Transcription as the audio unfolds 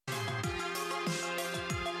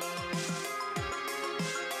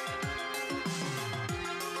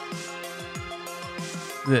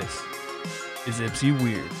This is Ipsy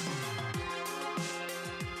Weird.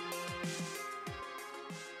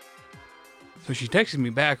 So she texted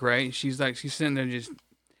me back, right? She's sitting there just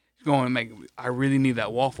going, like, I really need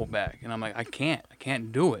that waffle back. And I'm like, I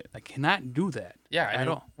can't do it. I cannot do that. Yeah, at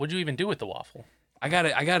all. What'd you even do with the waffle? I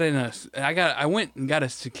went and got a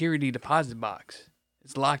security deposit box.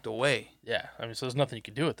 It's locked away. Yeah, so there's nothing you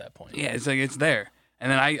can do at that point. Yeah, it's like, it's there.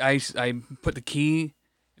 And then I put the key,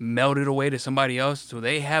 mailed it away to somebody else, so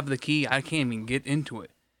they have the key. I can't even get into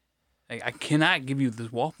it. Like, I cannot give you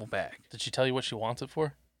this waffle back. Did she tell you what she wants it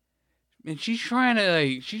for? And she's trying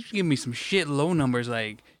to, she's giving me some shit low numbers.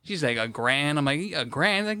 Like, she's like, $1,000. I'm like,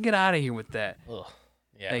 $1,000? Like, get out of here with that. Ugh.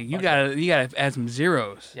 Yeah. Like, you gotta add some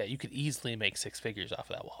zeros. Yeah, you could easily make 6 figures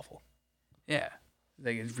off of that waffle. Yeah.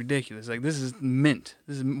 Like, it's ridiculous. Like, this is mint.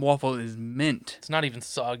 This waffle is mint. It's not even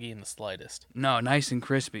soggy in the slightest. No, nice and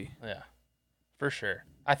crispy. Yeah, for sure.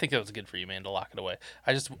 I think it was good for you, man, to lock it away.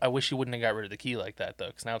 I wish you wouldn't have got rid of the key like that, though,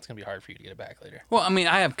 because now it's going to be hard for you to get it back later. Well, I mean,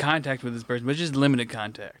 I have contact with this person, but just limited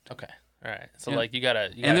contact. Okay. All right. So, Yeah. like, you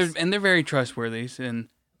gotta... And they're very trustworthy, and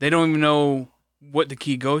they don't even know what the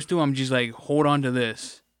key goes to. I'm just like, hold on to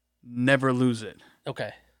this. Never lose it.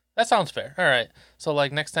 Okay. That sounds fair. All right. So,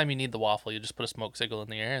 like, next time you need the waffle, you just put a smoke signal in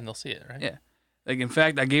the air, and they'll see it, right? Yeah. Like, in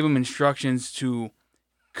fact, I gave them instructions to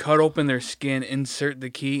cut open their skin, insert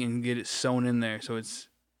the key, and get it sewn in there. So it's...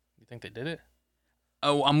 You think they did it?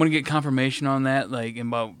 Oh, I'm going to get confirmation on that, like, in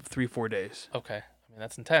about 3-4 days. Okay. I mean,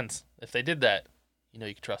 that's intense. If they did that, you know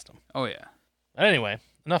you can trust them. Oh, yeah. But anyway,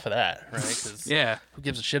 enough of that, right? 'Cause Yeah. who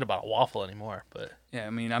gives a shit about a waffle anymore? But Yeah,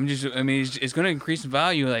 I mean, it's going to increase the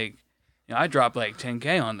value. Like, you know, I dropped like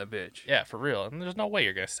 $10K on the bitch. yeah, for real. And there's no way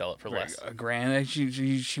you're gonna sell it for less. $1,000.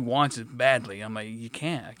 Like, she wants it badly. I'm like, you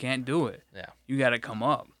can't. I can't do it. Yeah. You got to come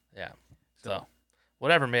up. Yeah. So,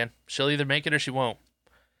 whatever, man. She'll either make it or she won't.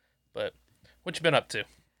 But what you been up to?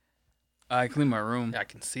 I cleaned my room. Yeah, I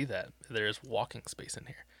can see that. There is walking space in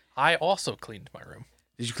here. I also cleaned my room.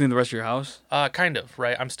 Did you clean the rest of your house? Kind of,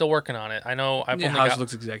 right? I'm still working on it. I know I've Your only house got...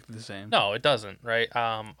 looks exactly the same. No, it doesn't, right?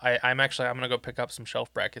 I'm gonna go pick up some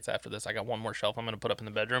shelf brackets after this. I got one more shelf I'm gonna put up in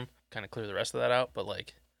the bedroom, kind of clear the rest of that out. But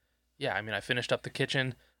like, yeah, I mean, I finished up the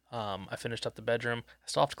kitchen. I finished up the bedroom. I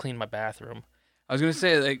still have to clean my bathroom. I was gonna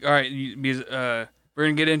say, like, all right, because we're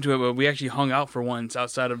gonna get into it, but we actually hung out for once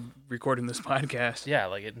outside of recording this podcast. Yeah,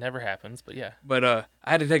 like it never happens, but yeah. But I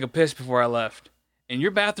had to take a piss before I left, and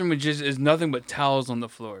your bathroom is nothing but towels on the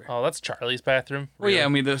floor. Oh, that's Charlie's bathroom. Well, yeah, I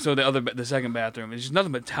mean, the second bathroom, it's just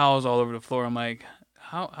nothing but towels all over the floor. I'm like,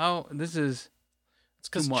 how this is. It's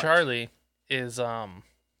because Charlie is a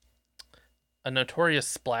notorious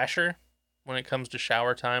splasher when it comes to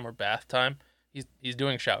shower time or bath time. He's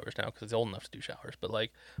doing showers now because he's old enough to do showers. But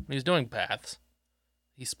like when he's doing baths,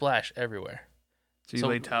 he splash everywhere. So you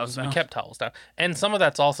laid towels down? We kept towels down. And some of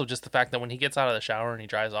that's also just the fact that when he gets out of the shower and he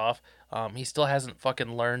dries off, he still hasn't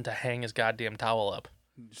fucking learned to hang his goddamn towel up.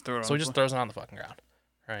 So he just throws it on the fucking ground.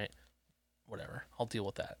 Right? Whatever. I'll deal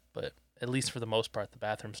with that. But at least for the most part, the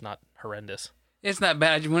bathroom's not horrendous. It's not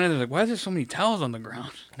bad. I just went in there like, why is there so many towels on the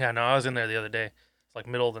ground? Yeah, no, I was in there the other day. It's like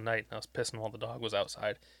middle of the night, and I was pissing while the dog was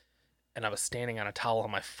outside. And I was standing on a towel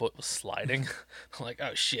and my foot was sliding. I'm like,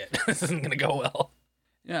 oh shit, this isn't gonna go well.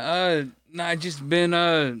 Yeah, no, I just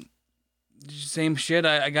been same shit.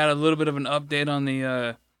 I got a little bit of an update on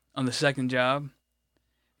the second job.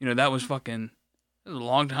 You know, that was a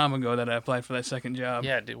long time ago that I applied for that second job.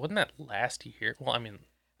 Yeah, dude, wasn't that last year? Well, I mean,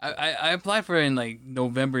 I applied for it in like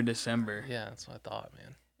November, December. Yeah, that's what I thought,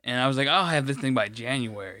 man. And I was like, I'll have this thing by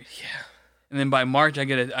January. Yeah. And then by March, I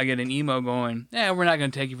get an email going, yeah, we're not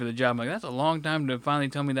going to take you for the job. I'm like, that's a long time to finally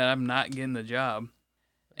tell me that I'm not getting the job.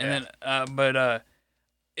 And then,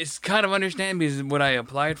 it's kind of understandable because what I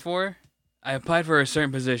applied for a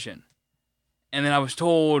certain position. And then I was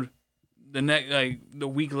told the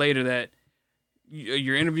week later that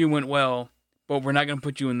your interview went well, but we're not going to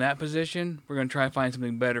put you in that position. We're going to try to find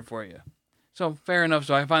something better for you. So fair enough.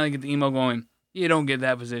 So I finally get the email going, you don't get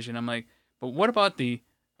that position. I'm like, but what about the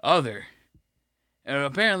other? And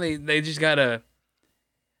apparently they just gotta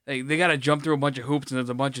jump through a bunch of hoops, and there's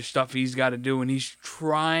a bunch of stuff he's got to do, and he's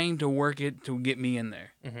trying to work it to get me in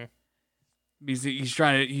there. Mm-hmm. Because he's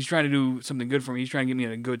trying to do something good for me. He's trying to get me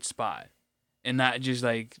in a good spot, and not just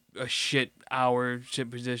like a shit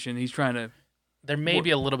position. He's trying to. There may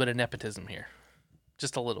be a little bit of nepotism here,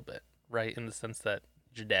 just a little bit, right? In the sense that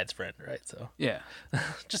your dad's friend, right? So yeah,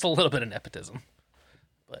 just a little bit of nepotism,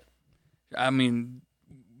 but I mean.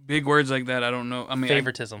 Big words like that, I don't know. I mean,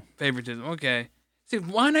 favoritism. Favoritism. Okay. See,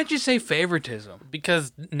 why not just say favoritism?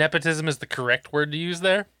 Because nepotism is the correct word to use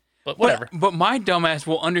there. But whatever. But my dumbass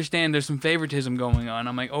will understand there's some favoritism going on.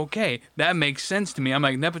 I'm like, okay, that makes sense to me. I'm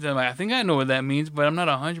like, nepotism, I think I know what that means, but I'm not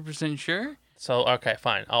 100% sure. So, okay,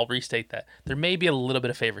 fine. I'll restate that. There may be a little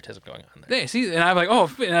bit of favoritism going on there. Yeah, see, and I'm like,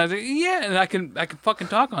 oh, and I was like, yeah, and I can fucking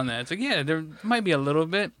talk on that. It's like, yeah, there might be a little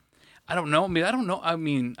bit. I don't know. I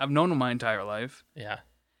mean, I've known him my entire life. Yeah.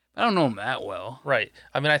 I don't know him that well. Right.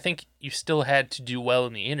 I mean, I think you still had to do well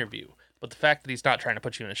in the interview. But the fact that he's not trying to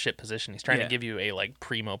put you in a shit position, he's trying to give you a, like,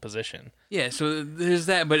 primo position. Yeah, so there's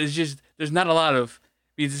that, but it's just, there's not a lot of,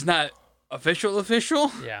 because it's not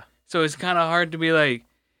official. Yeah. So it's kind of hard to be like,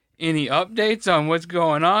 any updates on what's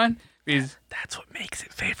going on? Because that's what makes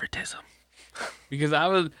it favoritism. Because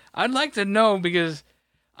I'd like to know, because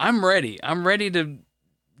I'm ready. I'm ready to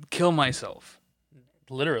kill myself.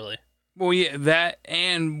 Literally. Well, yeah, that,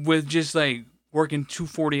 and with just like working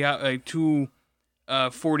 40-hour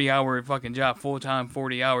fucking job, full time,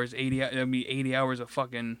 40 hours, 80 hours a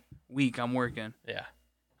fucking week I'm working. Yeah.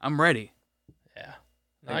 I'm ready. Yeah.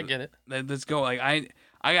 No, I get it. Let's go. Like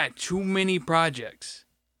I got too many projects,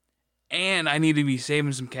 and I need to be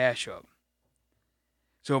saving some cash up.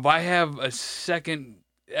 So if I have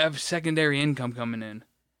secondary income coming in,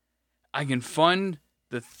 I can fund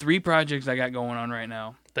the 3 projects I got going on right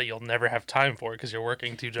now. That you'll never have time for because you're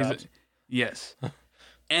working 2 jobs. Yes.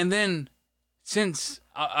 And then, since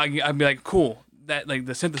I'd be like, cool, that like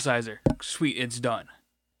the synthesizer, sweet, it's done.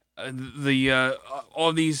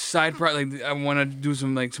 All these side projects, like I want to do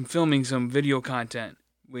some filming, some video content.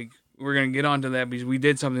 We're gonna get onto that because we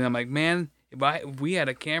did something. I'm like, man, if we had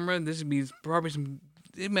a camera, this would be probably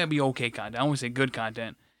it might be okay content. I don't want to say good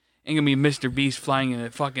content. Ain't gonna be Mr. Beast flying in a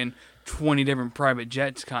fucking 20 different private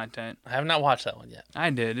jets content. I have not watched that one yet. I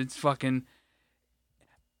did. It's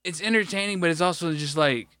entertaining, but it's also just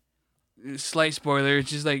like, slight spoiler, it's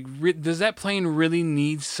just like, does that plane really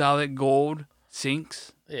need solid gold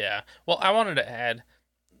sinks? Yeah. Well, I wanted to add,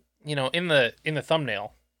 in the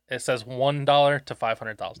thumbnail, it says $1 to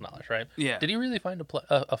 $500,000, right? Yeah. Did he really find a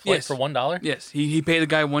flight for $1? Yes. He paid the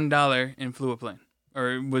guy $1 and flew a plane,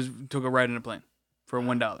 or took a ride in a plane for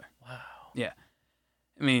 $1. Wow. Yeah.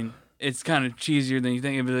 I mean, it's kind of cheesier than you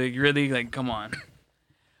think. It'd be like, really, like, come on.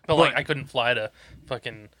 But like, I couldn't fly to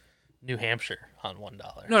fucking New Hampshire on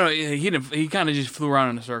 $1. No, he didn't. He kind of just flew around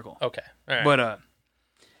in a circle. Okay. All right.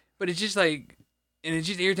 But it's just like, and it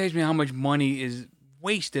just irritates me how much money is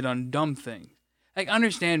wasted on dumb things. Like, I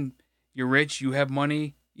understand you're rich, you have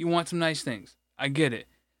money, you want some nice things. I get it.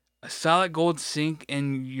 A solid gold sink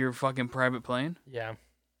in your fucking private plane? Yeah.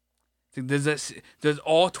 Does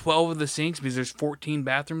all 12 of the sinks, because there's 14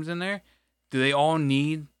 bathrooms in there, do they all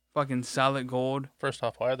need fucking solid gold? First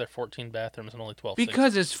off, why are there 14 bathrooms and only 12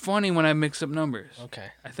 Because sinks? It's funny when I mix up numbers. Okay.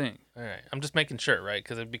 I think. All right. I'm just making sure, right?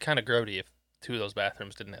 Because it'd be kind of grody if 2 of those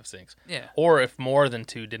bathrooms didn't have sinks. Yeah. Or if more than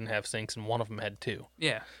 2 didn't have sinks and one of them had 2.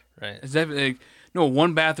 Yeah. Right. Is that like, no,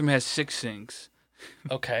 one bathroom has 6 sinks.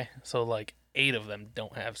 Okay. So like 8 of them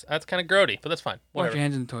don't have. That's kind of grody, but that's fine. Whatever. Wash your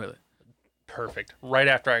hands in the toilet. Perfect. Right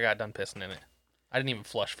after I got done pissing in it. I didn't even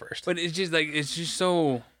flush first. But it's just like, it's just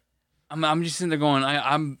so. I'm just sitting there going,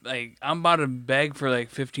 I'm about to beg for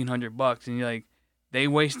like $1,500, and you're like, they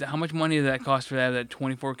waste. How much money did that cost for that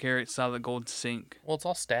 24 karat solid gold sink? Well, it's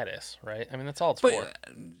all status, right? I mean, that's all it's but for.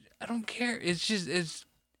 I don't care. It's just it's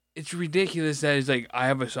ridiculous that it's like, I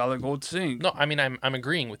have a solid gold sink. No, I mean, I'm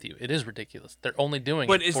agreeing with you. It is ridiculous. They're only doing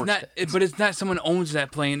but it it's for not. But it's not someone owns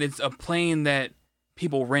that plane. It's a plane that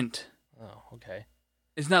people rent. Oh, okay.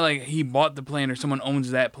 It's not like he bought the plane or someone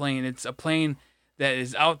owns that plane. It's a plane that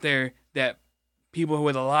is out there that people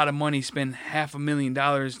with a lot of money spend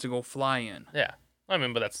 $500,000 to go fly in. Yeah. I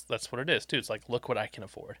mean, but that's what it is, too. It's like, look what I can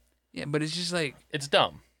afford. Yeah, but it's just like... It's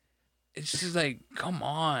dumb. It's just like, come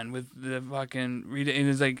on with the fucking... And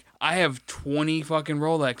it's like, I have 20 fucking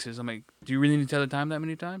Rolexes. I'm like, do you really need to tell the time that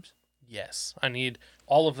many times? Yes. I need...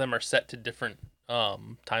 All of them are set to different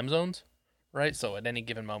time zones, right? So at any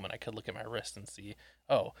given moment, I could look at my wrist and see,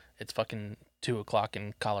 oh, it's fucking 2 o'clock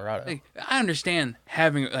in Colorado. Like, I understand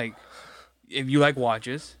having, like... If you like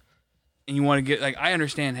watches and you want to get, like, I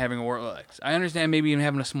understand having a Rolex. I understand maybe even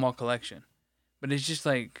having a small collection. But it's just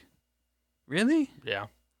like, really? Yeah.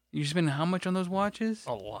 You spend how much on those watches?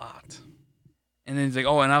 A lot. And then it's like,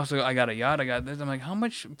 oh, and also I got a yacht, I got this. I'm like, how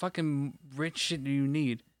much fucking rich shit do you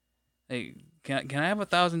need? Like, can I have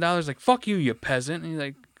 $1,000? Like, fuck you, you peasant. And he's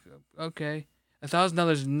like, okay.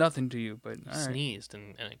 $1,000 is nothing to you, but all right. Sneezed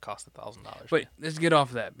and it cost $1,000. But let's get off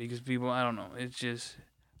of that, because people, I don't know. It's just...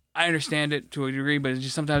 I understand it to a degree, but it's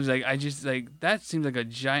just sometimes like that seems like a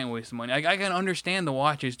giant waste of money. I can understand the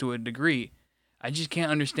watches to a degree. I just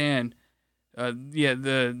can't understand.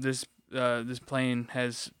 This plane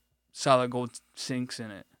has solid gold sinks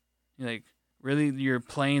in it. You're like, really? You're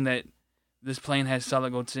playing that this plane has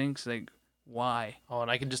solid gold sinks? Like, why? Oh, and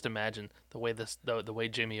I can just imagine the way the way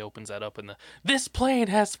Jimmy opens that up, and this plane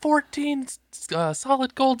has 14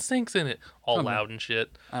 solid gold sinks in it, all Something. loud and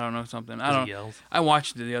shit. I don't know, something. He yells. I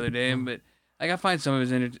watched it the other day, but like I find some of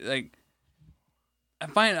his like I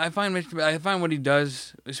find what he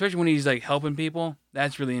does, especially when he's like helping people,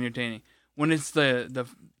 that's really entertaining. When it's the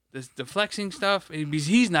flexing stuff, because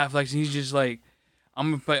he's not flexing, he's just like, I'm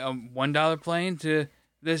gonna play a $1 plane to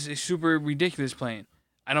this super ridiculous plane.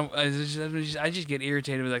 I just get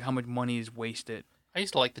irritated with like how much money is wasted. I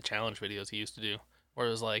used to like the challenge videos he used to do, where it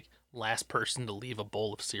was like last person to leave a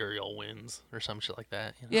bowl of cereal wins or some shit like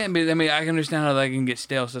that. You know? Yeah, but I mean I can understand how that can get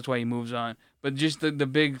stale, so that's why he moves on. But just the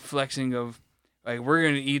big flexing of like, we're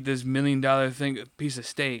gonna eat this $1 million piece of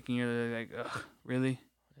steak, and you're like, ugh, really?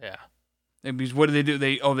 Yeah. Because what do?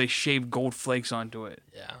 They shave gold flakes onto it.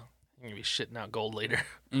 Yeah. You're gonna be shitting out gold later.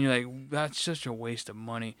 And you're like, that's such a waste of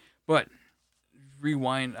money. But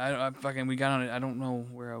rewind. We got on it. I don't know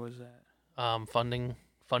where I was at.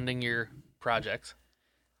 Funding your projects.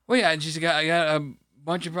 Well, yeah, I got a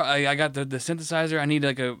bunch of. I got the synthesizer. I need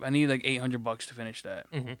like $800 to finish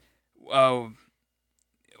that. Mm-hmm.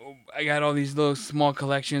 I got all these little small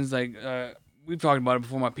collections. Like we've talked about it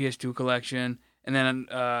before. My PS2 collection, and then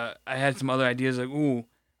I had some other ideas. Like, ooh,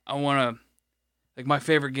 I wanna like my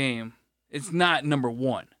favorite game. It's not number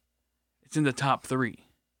 1. It's in the top 3.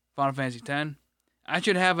 Final Fantasy X. I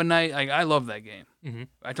should have a night. Like, I love that game. Mm-hmm.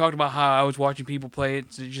 I talked about how I was watching people play it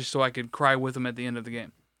just so I could cry with them at the end of the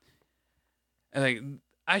game. And like,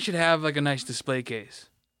 I should have like a nice display case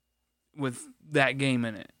with that game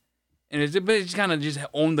in it. And it's kind of just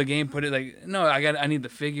own the game. Put it like, no, I need the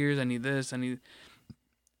figures. I need this. I need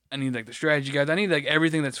like the strategy guides. I need like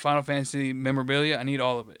everything that's Final Fantasy memorabilia. I need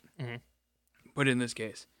all of it. Mm-hmm. Put it in this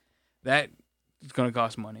case. That is gonna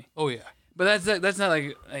cost money. Oh yeah. But that's not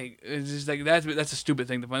like it's just like that's a stupid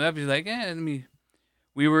thing to find. That'd be like,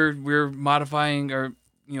 we were modifying our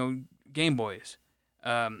Game Boys.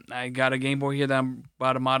 I got a Game Boy here that I'm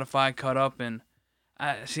about to modify, cut up, and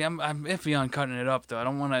I'm iffy on cutting it up though. I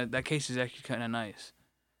don't want to. That case is actually kind of nice.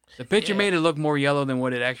 The picture made it look more yellow than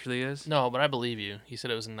what it actually is. No, but I believe you. He said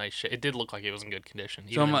it was in nice shape. It did look like it was in good condition.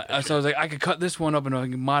 So I was like, I could cut this one up and I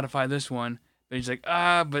can modify this one. But he's like,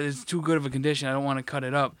 but it's too good of a condition. I don't want to cut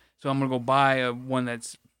it up. So I'm gonna go buy one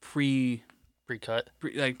that's pre-cut,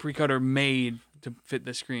 pre-cut or made to fit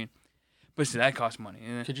the screen. But see, that costs money.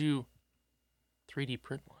 Could you 3D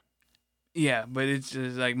print one? Yeah, but it's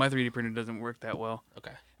just like my 3D printer doesn't work that well.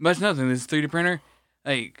 Okay. But that's nothing. This 3D printer,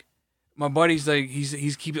 like my buddy's like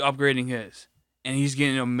he's keep upgrading his, and he's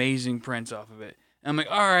getting amazing prints off of it. And I'm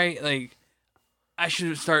like, all right, like I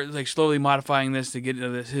should start like slowly modifying this to get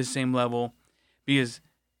to his same level, because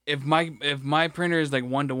if my printer is like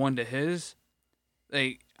 1-to-1 to his,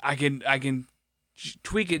 like I can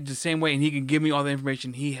tweak it the same way, and he can give me all the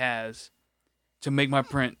information he has to make my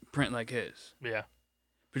print like his. Yeah.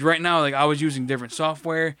 But right now, like I was using different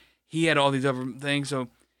software, he had all these other things, so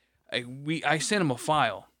I sent him a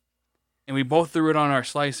file, and we both threw it on our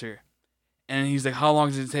slicer, and he's like, "How long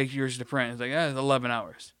does it take yours to print?" It's like, it's 11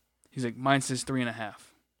 hours. He's like, "Mine says 3.5."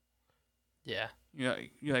 Yeah. You're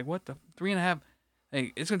like, what the 3.5?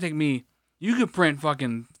 Like, it's gonna take me. You could print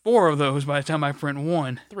fucking 4 of those by the time I print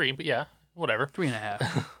 1. 3, but yeah, whatever.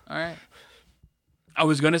 3.5. All right. I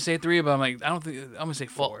was gonna say 3, but I'm like, I don't think I'm gonna say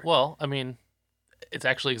 4. Well, I mean, it's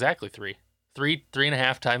actually exactly 3.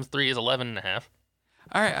 3.5 times 3 is 11.5.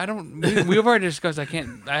 All right, we've already discussed. I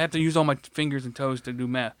have to use all my fingers and toes to do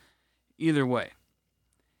math. Either way.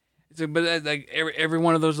 It's like, but like every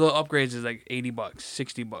one of those little upgrades is like $80,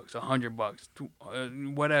 $60,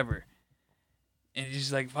 $100, whatever. And it's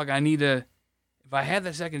just like, fuck, I need to. If I had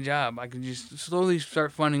that second job, I could just slowly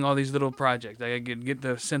start funding all these little projects. Like I could get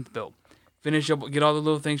the synth built, finish up, get all the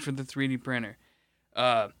little things for the 3D printer.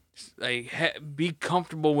 Be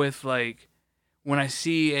comfortable with like when I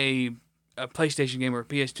see a PlayStation game or a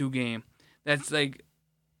PS2 game that's like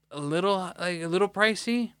a little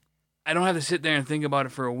pricey. I don't have to sit there and think about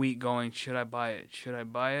it for a week going, should I buy it? Should I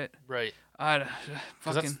buy it? Right.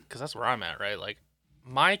 Fucking... Because that's where I'm at, right? Like,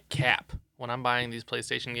 my cap when I'm buying these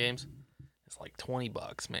PlayStation games is like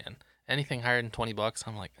 $20, man. Anything higher than $20,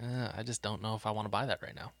 I'm like, I just don't know if I want to buy that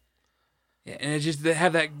right now. Yeah, and it's just to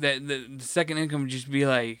have the second income just be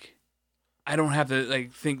like, I don't have to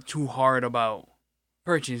like think too hard about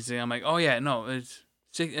purchasing. I'm like, oh yeah, no, it's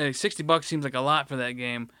 $60 seems like a lot for that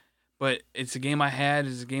game. But it's a game I had.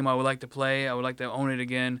 It's a game I would like to play. I would like to own it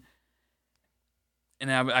again.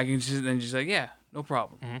 And I can just like, yeah, no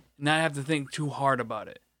problem. Mm-hmm. Not have to think too hard about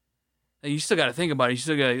it. You still got to think about it. You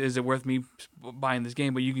still got, is it worth me buying this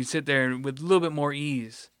game? But you can sit there with a little bit more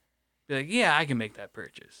ease, be like, yeah, I can make that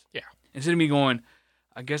purchase. Yeah. Instead of me going,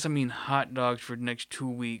 I guess I'm eating hot dogs for the next 2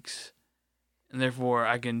 weeks, and therefore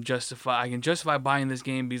I can justify buying this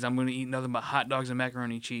game because I'm going to eat nothing but hot dogs and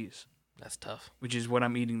macaroni and cheese. That's tough. Which is what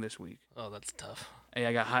I'm eating this week. Oh, that's tough. Hey,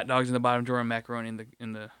 I got hot dogs in the bottom drawer and macaroni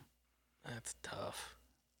in the. That's tough.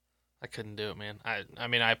 I couldn't do it, man. I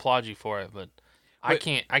mean, I applaud you for it, but I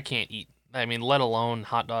can't eat. I mean, let alone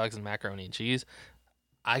hot dogs and macaroni and cheese.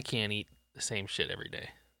 I can't eat the same shit every day.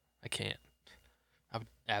 I can't. I would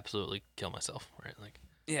absolutely kill myself, right? Like.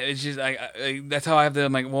 Yeah, it's just I that's how I have to.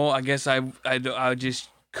 I'm like, well, I guess I just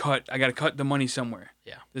cut. I got to cut the money somewhere.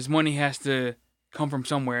 Yeah. This money has to come from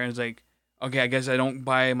somewhere, and it's like, okay, I guess I don't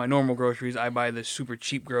buy my normal groceries. I buy the super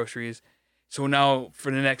cheap groceries. So now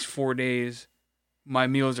for the next 4 days, my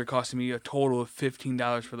meals are costing me a total of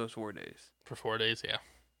 $15 for those 4 days. For 4 days, yeah.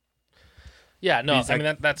 Yeah, no, I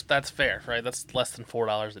mean that's fair, right? That's less than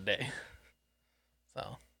 $4 a day.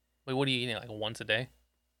 So, wait, what are you eating, like once a day?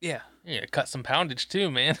 Yeah. You gotta cut some poundage too,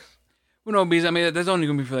 man. Well, no, because I mean that's only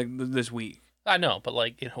gonna be for like this week. I know, but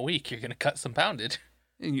like in a week, you're gonna cut some poundage.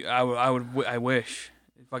 I wish.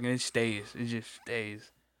 It stays. It just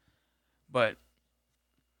stays. But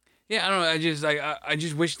yeah, I don't know. I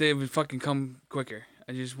just wish they would fucking come quicker.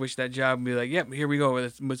 I just wish that job would be like, yep, here we go.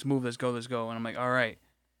 Let's move. Let's go. And I'm like, all right,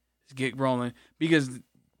 let's get rolling. Because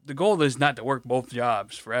the goal is not to work both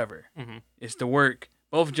jobs forever. Mm-hmm. It's to work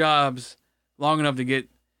both jobs long enough to get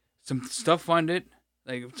some stuff funded,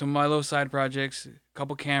 like some of my little side projects, a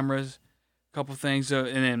couple cameras, a couple things. So,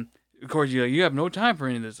 and then of course you have no time for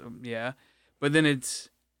any of this. Yeah, but then it's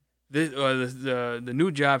this the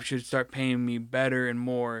new job should start paying me better and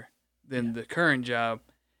more than the current job,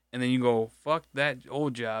 and then you go fuck that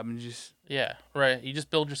old job and just right. You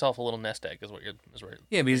just build yourself a little nest egg is what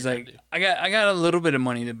because like I got a little bit of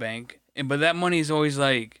money in the bank, but that money is always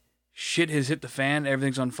like shit has hit the fan,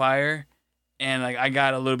 everything's on fire. And like I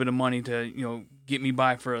got a little bit of money to get me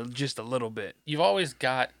by for just a little bit. You've always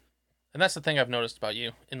got, and that's the thing I've noticed about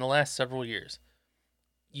you in the last several years.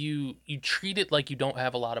 You treat it like you don't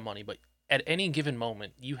have a lot of money, but at any given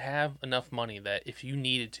moment you have enough money that if you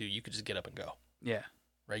needed to, you could just get up and go. Yeah.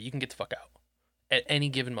 Right. You can get the fuck out at any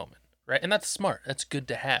given moment. Right. And that's smart. That's good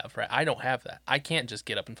to have. Right. I don't have that. I can't just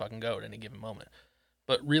get up and fucking go at any given moment.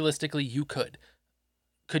 But realistically, you could.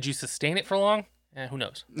 Could you sustain it for long? Who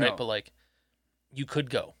knows? Right. No. But like. You could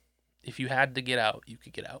go. If you had to get out, you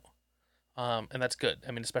could get out. And that's good.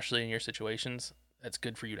 I mean, especially in your situations, that's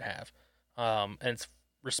good for you to have. And it's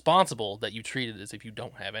responsible that you treat it as if you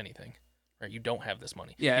don't have anything, right? You don't have this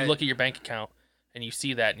money. Yeah. You look at your bank account and you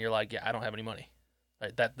see that and you're like, yeah, I don't have any money.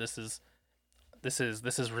 Right? This is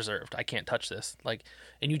reserved. I can't touch this. Like,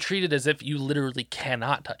 and you treat it as if you literally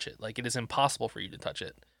cannot touch it. Like it is impossible for you to touch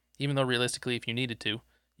it. Even though realistically, if you needed to,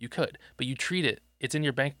 you could. But you treat it, it's in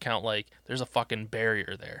your bank account like there's a fucking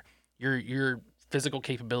barrier there. Your physical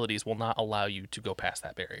capabilities will not allow you to go past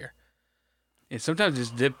that barrier. And sometimes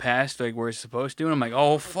just dip past like where it's supposed to, and I'm like,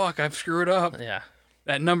 oh fuck, I've screwed up. Yeah.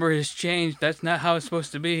 That number has changed. That's not how it's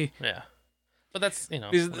supposed to be. Yeah. But that's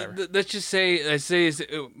whatever. Let's say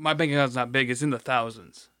my bank account's not big. It's in the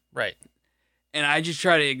thousands. Right. And I just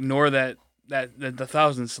try to ignore the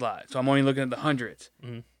 1,000 slot. So I'm only looking at the hundreds.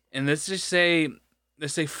 Mm-hmm. And let's say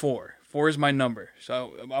 4. 4 is my number.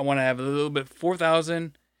 So I want to have a little bit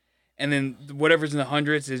 4,000, and then whatever's in the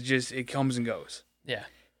hundreds is just it comes and goes. Yeah.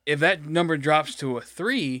 If that number drops to a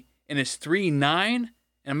 3 and it's 3,9,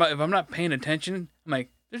 and if I'm not paying attention, I'm like,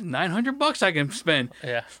 there's $900 I can spend.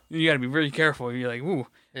 Yeah. You got to be really careful. You're like, ooh.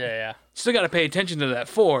 Yeah. Still got to pay attention to that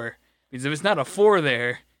 4, because if it's not a 4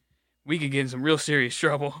 there, we could get in some real serious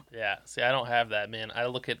trouble. Yeah. See, I don't have that, man. I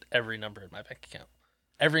look at every number in my bank account.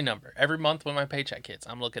 Every number. Every month when my paycheck hits,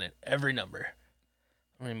 I'm looking at every number.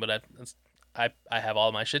 I mean, but I have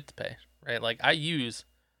all my shit to pay, right? Like I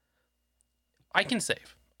can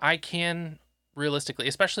save. I can realistically,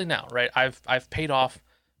 especially now, right? I've paid off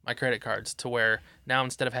my credit cards to where now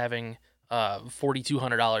instead of having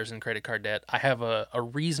 $4,200 in credit card debt, I have a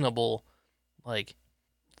reasonable like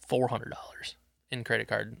 $400 in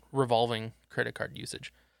revolving credit card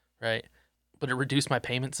usage, right? But it reduced my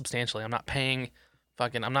payment substantially. I'm not paying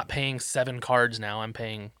 7 cards now. I'm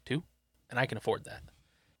paying 2, and I can afford that.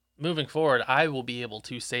 Moving forward, I will be able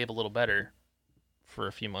to save a little better for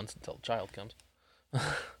a few months until the child comes.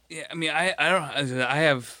 Yeah, I mean, I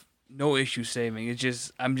have no issue saving. It's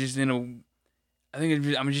just I'm just in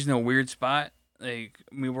a weird spot. Like,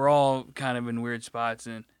 I mean, we're all kind of in weird spots,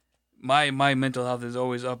 and my mental health is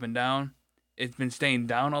always up and down. It's been staying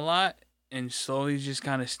down a lot, and slowly just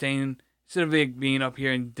kind of staying instead of it being up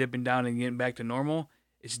here and dipping down and getting back to normal,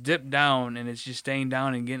 it's dipped down and it's just staying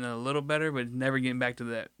down and getting a little better, but never getting back to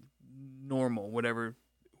that normal, whatever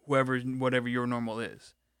your normal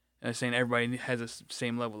is. And I'm saying everybody has the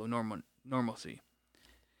same level of normalcy.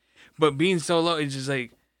 But being so low, it's just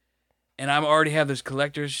like, and I already have this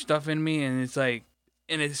collector's stuff in me, and it's like,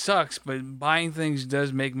 and it sucks, but buying things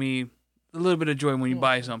does make me a little bit of joy when you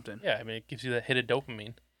buy something. Yeah, I mean, it gives you that hit of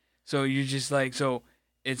dopamine. So you're just like, so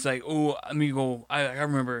it's like, oh, let me go. I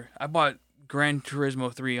remember I bought Gran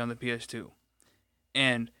Turismo 3 on the PS2.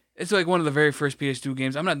 And it's like one of the very first PS2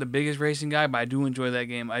 games. I'm not the biggest racing guy, but I do enjoy that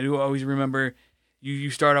game. I do always remember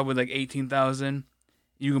you start out with like 18,000.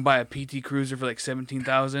 You can buy a PT Cruiser for like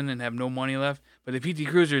 17,000 and have no money left. But the PT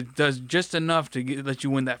Cruiser does just enough to let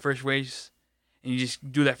you win that first race. And you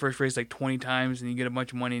just do that first race like 20 times and you get a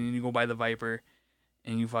bunch of money and then you go buy the Viper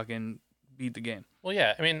and you fucking beat the game. Well,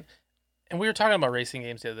 yeah, I mean, and we were talking about racing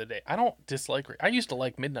games the other day. I don't dislike. I used to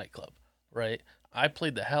like Midnight Club, right? I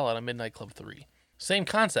played the hell out of Midnight Club 3. Same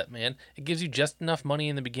concept, man. It gives you just enough money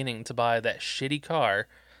in the beginning to buy that shitty car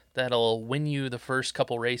that'll win you the first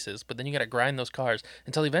couple races, but then you got to grind those cars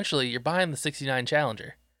until eventually you're buying the 69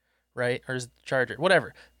 Challenger, right? Or is it the Charger?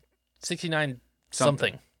 Whatever. 69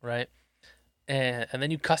 something, right? And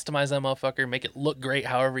then you customize that motherfucker, make it look great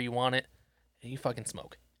however you want it, and you fucking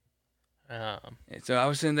smoke. So I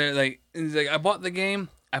was sitting there like I bought the game,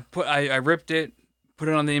 I ripped it, put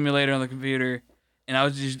it on the emulator on the computer, and I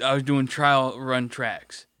was doing trial run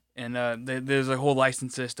tracks, and there's a whole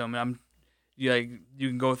license system, and you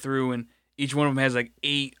can go through, and each one of them has like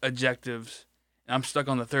 8 objectives, and I'm stuck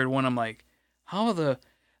on the third one. I'm like, how am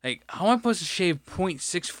I supposed to shave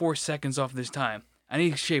 0.64 seconds off this time? I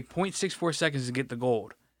need to shave 0.64 seconds to get the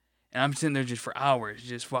gold, and I'm sitting there just for hours,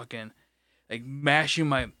 just fucking like mashing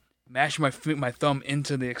my thumb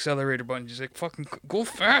into the accelerator button, just like fucking go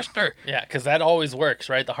faster. Yeah, because that always works,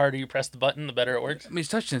 right? The harder you press the button, the better it works. I mean, it's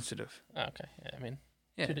touch sensitive. Oh, okay, yeah, I mean,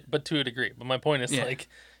 yeah, but to a degree. But my point is like,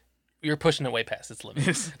 you're pushing it way past its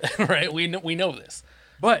limits, right? We know this.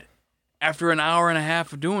 But after an hour and a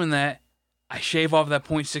half of doing that, I shave off that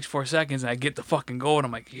 0.64 seconds and I get the fucking gold.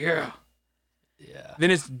 I'm like, yeah. Yeah. Then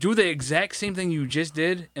it's do the exact same thing you just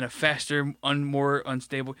did in a faster, more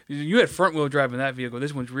unstable. You had front wheel drive in that vehicle.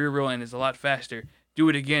 This one's rear wheel and it's a lot faster. Do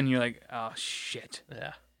it again. You're like, oh shit.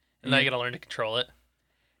 Yeah. And now you gotta learn to control it.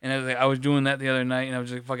 And I was doing that the other night, and I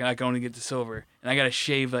was like, fucking, I can only get to silver, and I gotta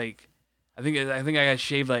shave like, I think I gotta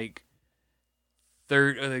shave like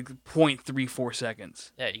 0.34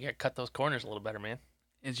 seconds. Yeah, you gotta cut those corners a little better, man.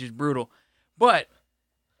 It's just brutal, but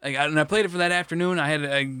like, I played it for that afternoon.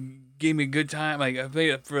 I gave me a good time. Like I played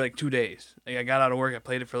it for like 2 days. Like I got out of work, I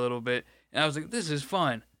played it for a little bit, and I was like, this is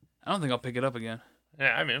fun. I don't think I'll pick it up again.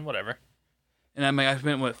 Yeah, I mean, whatever. And I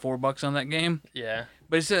spent what, $4 on that game. Yeah.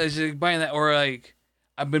 But it's just buying that, or like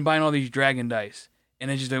I've been buying all these dragon dice, and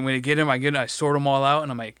it's just like when I get them, I sort them all out,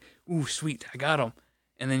 and I'm like, ooh, sweet, I got them.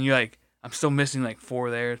 And then you're like, I'm still missing like 4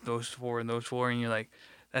 there, those 4 and those 4, and you're like,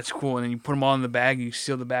 that's cool. And then you put them all in the bag, you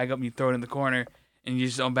seal the bag up, and you throw it in the corner, and you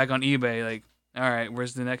just back on eBay, like, all right,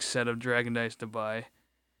 where's the next set of dragon dice to buy?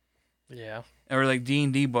 Yeah. Or like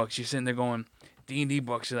D&D books, you're sitting there going, D&D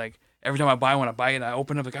books, you're like, every time I buy one, I buy it, and I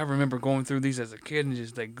open up, like, I remember going through these as a kid and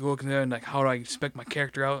just like looking there and like, how do I spec my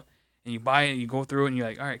character out? And you buy it, and you go through it, and you're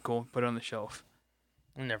like, all right, cool, put it on the shelf.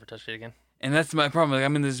 I never touched it again. And that's my problem. Like,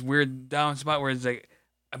 I'm in this weird down spot where it's like,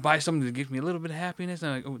 I buy something that gives me a little bit of happiness,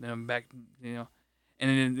 and I'm like, oh, then I'm back, you know.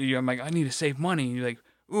 And then I'm like, I need to save money. And you're like,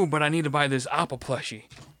 ooh, but I need to buy this Appa plushie.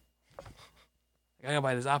 I gotta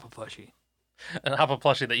buy this Appa plushie. An Appa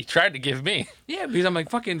plushie that you tried to give me. Yeah, because I'm like,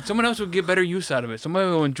 fucking, someone else would get better use out of it. Somebody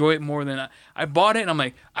will enjoy it more than I bought it, and I'm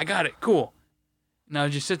like, I got it, cool. Now it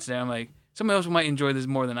just sits there. I'm like, somebody else might enjoy this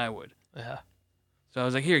more than I would. Yeah. So I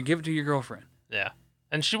was like, here, give it to your girlfriend. Yeah.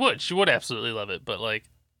 And she would absolutely love it, but like,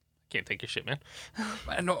 can't take your shit, man.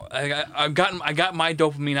 I know. I got my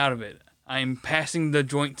dopamine out of it. I'm passing the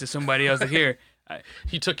joint to somebody else. Like, here.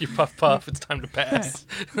 You took your puff. It's time to pass.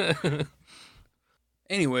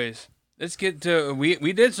 Anyways, let's get to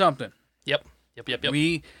we did something. Yep.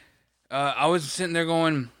 I was sitting there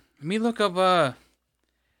going, let me look up.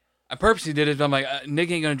 I purposely did it. But I'm like,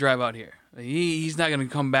 Nick ain't gonna drive out here. He's not gonna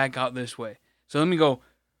come back out this way. So let me go.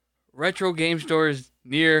 Retro game stores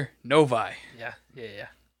near Novi. Yeah.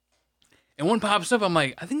 And one pops up, I'm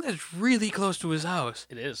like, I think that's really close to his house.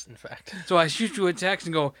 It is, in fact. So I shoot you a text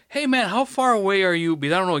and go, hey man, how far away are you?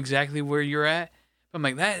 Because I don't know exactly where you're at. But I'm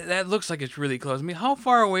like, that looks like it's really close. I mean, how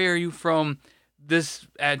far away are you from this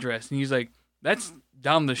address? And he's like, that's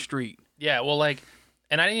down the street. Yeah, well, like,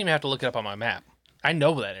 and I didn't even have to look it up on my map. I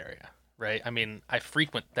know that area, right? I mean, I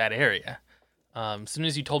frequent that area. As soon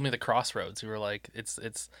as you told me the crossroads, you were like, it's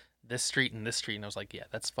this street and this street, and I was like, yeah,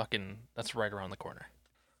 that's right around the corner.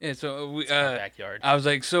 Yeah, so we backyard. I was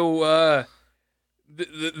like, so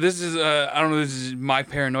this is I don't know, this is my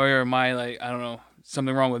paranoia or my like I don't know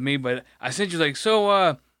something wrong with me, but I sent you like,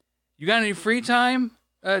 so you got any free time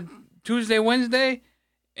Tuesday, Wednesday,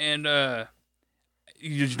 and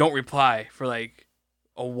you just don't reply for like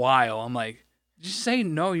a while. I'm like, just say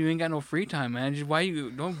no, you ain't got no free time, man. Just why you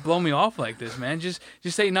don't blow me off like this, man. Just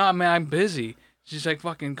say nah, man, I'm busy. Just like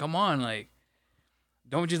fucking come on, like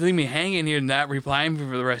don't just leave me hanging here and not replying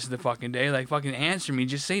for the rest of the fucking day. Like fucking answer me.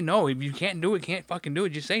 Just say no. If you can't do it, can't fucking do it.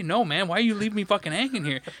 Just say no, man. Why you leave me fucking hanging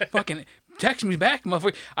here? Fucking text me back,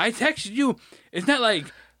 motherfucker. I texted you. It's not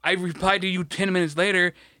like I replied to you 10 minutes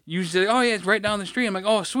later. You said, oh yeah, it's right down the street. I'm like,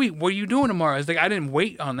 oh sweet. What are you doing tomorrow? It's like I didn't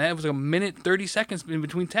wait on that. It was like a minute 30 seconds in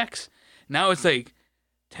between texts. Now it's like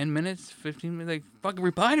 10 minutes, 15 minutes. Like, fucking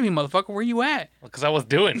reply to me, motherfucker. Where you at? Because I was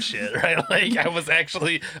doing shit, right? Like, I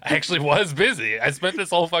actually was busy. I spent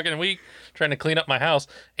this whole fucking week trying to clean up my house.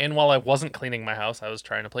 And while I wasn't cleaning my house, I was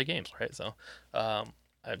trying to play games, right? So, I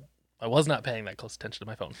was not paying that close attention to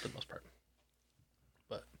my phone for the most part.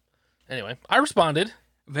 But anyway, I responded.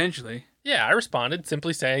 Eventually. Yeah, I responded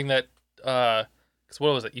simply saying that, because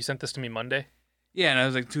what was it? You sent this to me Monday? Yeah, and I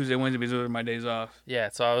was like Tuesday, Wednesday, because those are my days off. Yeah,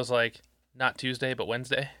 so I was like, not Tuesday, but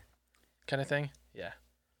Wednesday kind of thing. Yeah.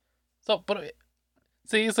 So, but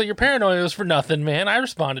see, so your paranoia was for nothing, man. I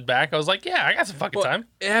responded back. I was like, yeah, I got some fucking time.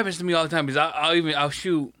 It happens to me all the time because I'll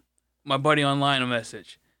shoot my buddy online a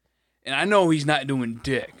message, and I know he's not doing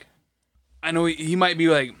dick. I know he might be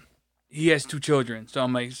like, he has 2 children, so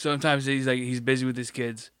I'm like, sometimes he's busy with his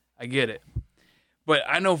kids. I get it, but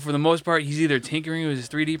I know for the most part he's either tinkering with his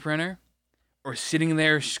 3D printer or sitting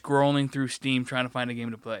there scrolling through Steam trying to find a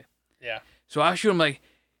game to play. Yeah. So I shoot him like,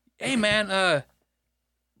 hey man,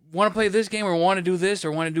 want to play this game or want to do this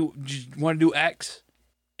or want to do X,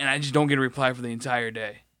 and I just don't get a reply for the entire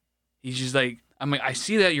day. He's just like, I'm like, I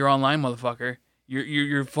see that you're online, motherfucker.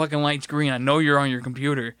 Your fucking light's green. I know you're on your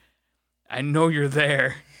computer. I know you're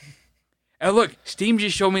there. And look, Steam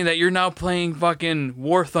just showed me that you're now playing fucking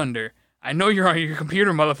War Thunder. I know you're on your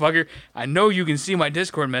computer, motherfucker. I know you can see my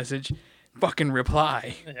Discord message. Fucking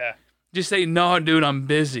reply. Yeah. Just say, no, dude, I'm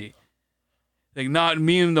busy. Like, not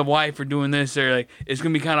me and the wife are doing this, or like, it's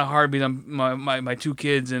gonna be kind of hard because I'm my 2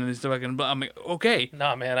 kids and it's fucking. I'm like, okay.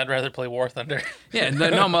 Nah, man, I'd rather play War Thunder. Yeah, no,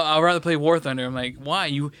 I'd rather play War Thunder. I'm like, why?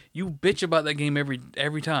 You bitch about that game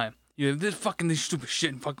every time. You have this stupid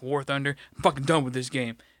shit in fucking War Thunder. I'm fucking done with this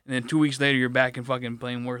game. And then 2 weeks later, you're back and fucking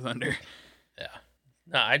playing War Thunder. Yeah.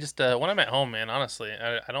 No, I just when I'm at home, man, honestly,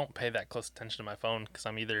 I don't pay that close attention to my phone because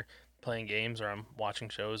I'm either playing games or I'm watching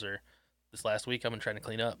shows, or this last week I've been trying to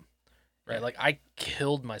clean up. Right, like I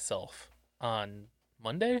killed myself on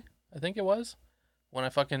Monday, I think it was, when I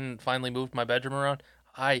fucking finally moved my bedroom around.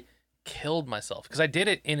 I killed myself because I did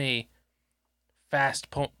it in a fast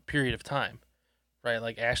period of time, right?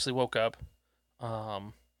 Like Ashley woke up,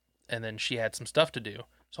 and then she had some stuff to do,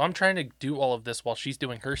 so I'm trying to do all of this while she's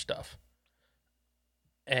doing her stuff,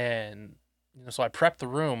 and so I prep the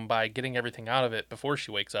room by getting everything out of it before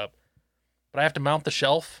she wakes up, but I have to mount the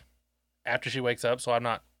shelf after she wakes up, so I'm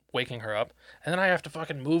not waking her up, and then I have to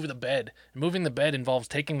fucking move the bed. Moving the bed involves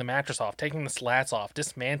taking the mattress off, taking the slats off,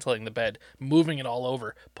 dismantling the bed, moving it all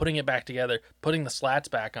over, putting it back together, putting the slats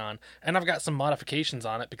back on, and I've got some modifications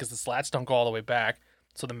on it because the slats don't go all the way back,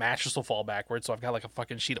 so the mattress will fall backwards, so I've got like a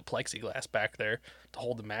fucking sheet of plexiglass back there to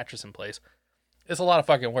hold the mattress in place. It's a lot of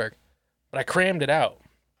fucking work, but I crammed it out,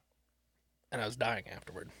 and I was dying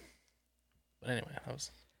afterward. But anyway, I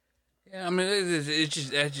was... Yeah, I mean, that's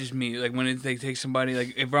just me. Like, when they take somebody,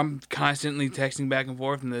 like, if I'm constantly texting back and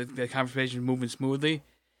forth and the conversation is moving smoothly,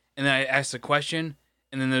 and then I ask the question,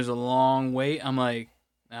 and then there's a long wait, I'm like,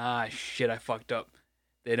 shit, I fucked up.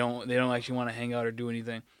 They don't actually want to hang out or do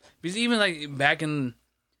anything. Because even, like, back in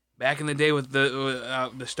the day with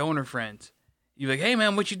the stoner friends, you're like, hey,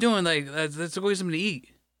 man, what you doing? Like, let's go get something to eat.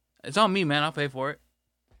 It's on me, man. I'll pay for it.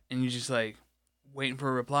 And you're just, like, waiting for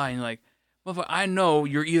a reply, and you're like, well, I know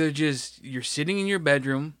you're you're sitting in your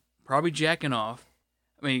bedroom, probably jacking off.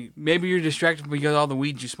 I mean, maybe you're distracted because of all the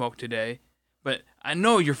weed you smoked today, but I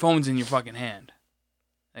know your phone's in your fucking hand.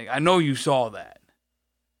 Like, I know you saw that.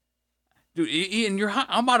 Dude, Ian,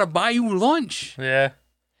 I'm about to buy you lunch. Yeah.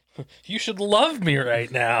 You should love me right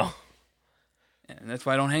now. And that's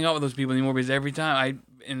why I don't hang out with those people anymore, because every time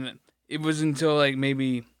and it was until like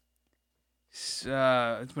maybe, it's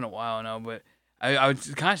been a while now, but I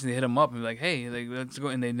would constantly hit them up and be like, hey, like, let's go.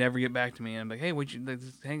 And they never get back to me. And I'm like, hey, what you, like,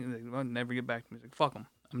 hang, like, well, never get back to me. It's like, fuck them.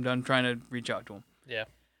 I'm done trying to reach out to them. Yeah.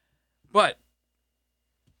 But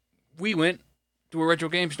we went to a retro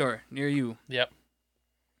game store near you. Yep.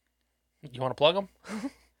 You want to plug them?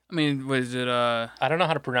 I mean, was it I don't know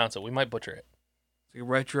how to pronounce it. We might butcher it. like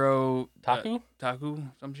retro Taku? Taku,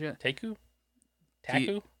 some shit. Taku?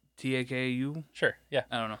 Taku? TAKU? Sure. Yeah.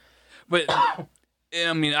 I don't know. But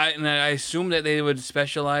I mean, I assume that they would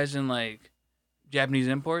specialize in like Japanese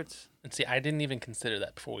imports. And see, I didn't even consider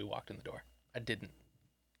that before we walked in the door. I didn't.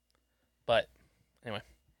 But anyway.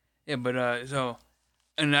 Yeah, but so,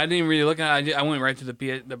 and I didn't really look at it. I went right to the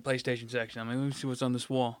PlayStation section. I'm like, let me see what's on this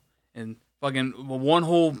wall. And fucking one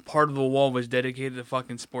whole part of the wall was dedicated to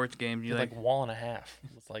fucking sports games. You're like wall and a half.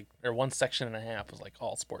 It was like, or one section and a half was like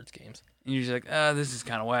all sports games. And you're just like, this is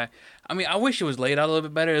kind of whack. I mean, I wish it was laid out a little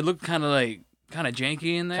bit better. It looked kind of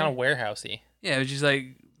janky in there. Kind of warehousey. Yeah, it was just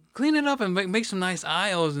like, clean it up and make some nice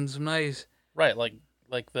aisles and some nice. Right,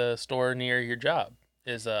 like the store near your job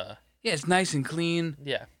is Yeah, it's nice and clean.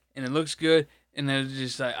 Yeah. And it looks good. And it was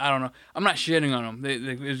just like, I don't know. I'm not shitting on them.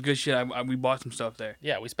 It was good shit. We bought some stuff there.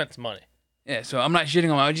 Yeah, we spent some money. Yeah, so I'm not shitting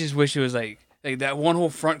on them. I just wish it was like that one whole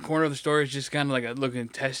front corner of the store is just kind of like a looking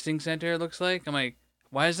testing center, it looks like. I'm like,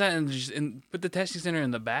 why is that? And put the testing center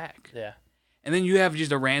in the back. Yeah. And then you have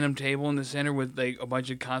just a random table in the center with like a bunch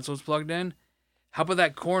of consoles plugged in. How about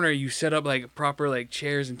that corner you set up like proper like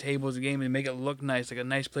chairs and tables of game and make it look nice, like a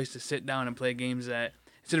nice place to sit down and play games at,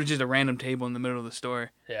 instead of just a random table in the middle of the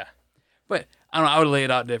store. Yeah. But I don't know, I would lay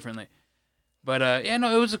it out differently. But yeah,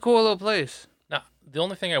 no, it was a cool little place. Now, the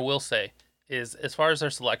only thing I will say is, as far as their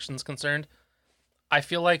selection's concerned, I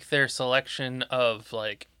feel like their selection of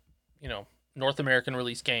like, North American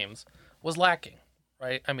release games was lacking,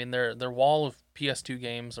 right? I mean, their wall of PS2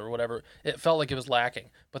 games or whatever, it felt like it was lacking.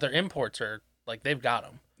 But their imports are like, they've got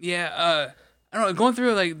them. Yeah, I don't know. Going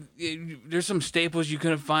through like, there's some staples you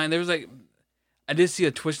couldn't find. There was like, I did see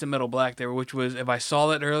a Twisted Metal Black there, which was, if I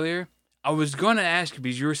saw it earlier, I was gonna ask you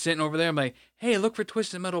because you were sitting over there. I'm like, hey, look for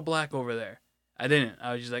Twisted Metal Black over there. I didn't.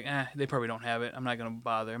 I was just like, they probably don't have it. I'm not gonna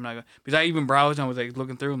bother. I'm not gonna, because I even browsed and I was like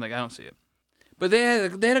looking through. I'm like, I don't see it. But they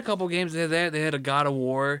had a couple games. They had a God of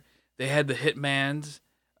War. They had the Hitmans.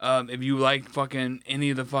 If you like fucking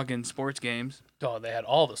any of the fucking sports games. Oh, they had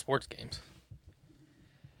all the sports games.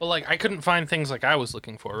 But like, I couldn't find things like I was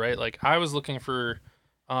looking for, right? Like I was looking for,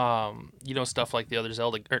 stuff like the other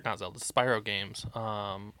Spyro games.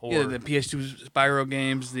 Or the PS2 Spyro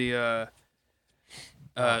games. The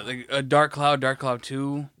like Dark Cloud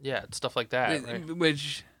 2. Yeah, stuff like that. Right?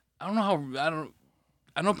 Which I don't know how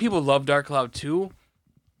I know people love Dark Cloud 2.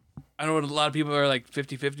 I know a lot of people are like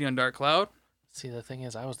 50-50 on Dark Cloud. See, the thing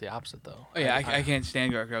is, I was the opposite though. Oh yeah, I can't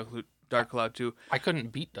stand Dark Cloud 2. I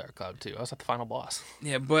couldn't beat Dark Cloud 2. I was at the final boss.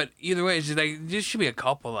 Yeah, but either way, it's just like there should be a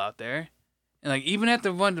couple out there, and like even at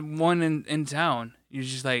the one in town, you're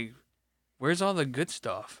just like, where's all the good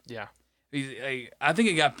stuff? Yeah. I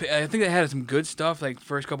think they had some good stuff like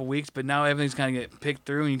first couple weeks, but now everything's kind of get picked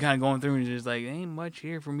through, and you're kind of going through, and you're just like, ain't much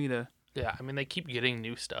here for me to. Yeah, I mean they keep getting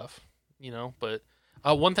new stuff, But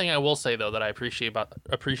one thing I will say though that I appreciate about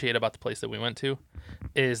the place that we went to,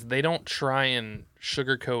 is they don't try and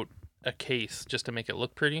sugarcoat a case just to make it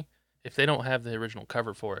look pretty. If they don't have the original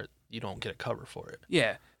cover for it, you don't get a cover for it.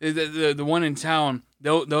 Yeah, the one in town,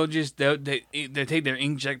 they'll take their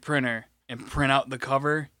inkjet printer and print out the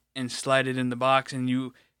cover and slide it in the box, and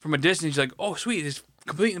you from a distance you're like, oh sweet, it's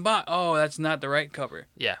complete in the box. Oh, that's not the right cover.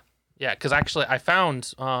 Yeah, because actually I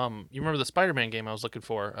found you remember the Spider-Man game I was looking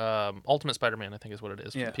for, Ultimate Spider-Man I think is what it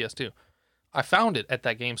is, for the PS2. I found it at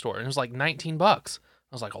that game store and it was like $19. I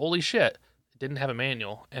was like, holy shit! It didn't have a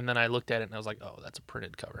manual, and then I looked at it and I was like, oh, that's a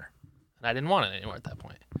printed cover, and I didn't want it anymore at that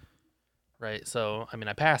point. Right, so I mean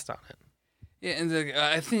I passed on it. Yeah, and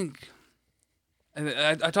I think.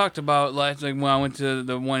 I talked about last when I went to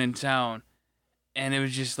the one in town, and it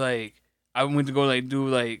was just like I went to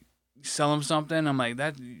go sell them something. I'm like,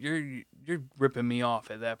 that you're ripping me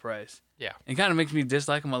off at that price. Yeah, it kind of makes me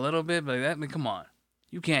dislike them a little bit, but I mean, come on,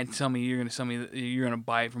 you can't tell me you're gonna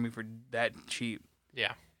buy it from me for that cheap.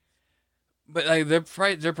 Yeah, but like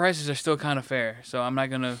their prices are still kind of fair, so I'm not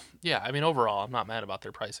gonna. Yeah, I mean overall, I'm not mad about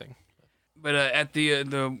their pricing. But at the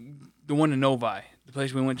one in Novi. The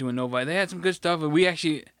place we went to in Novi, they had some good stuff.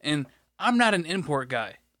 And I'm not an import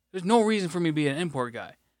guy. There's no reason for me to be an import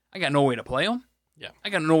guy. I got no way to play them. Yeah. I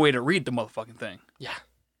got no way to read the motherfucking thing. Yeah.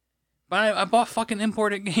 But I bought fucking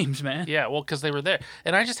imported games, man. Yeah, well, because they were there.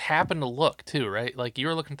 And I just happened to look, too, right? Like, you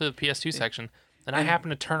were looking through the PS2 section, and I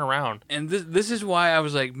happened to turn around. And this is why I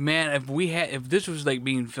was like, man, if this was, like,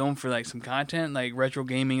 being filmed for, like, some content, like, retro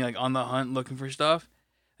gaming, like, on the hunt looking for stuff,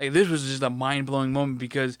 like, this was just a mind-blowing moment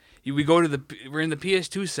because we're in the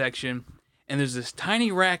PS2 section, and there's this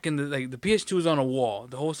tiny rack in the PS2 is on a wall.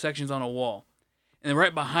 The whole section's on a wall. and then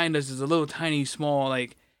right behind us is a little tiny, small,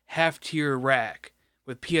 like half-tier rack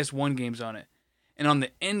with PS1 games on it. And on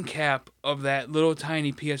the end cap of that little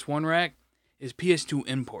tiny PS1 rack is PS2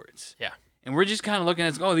 imports. Yeah. And we're just kind of looking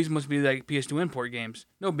at, oh, these must be like PS2 import games.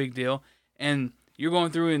 No big deal. And you're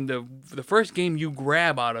going through, and the first game you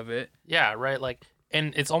grab out of it. Yeah, right. Like,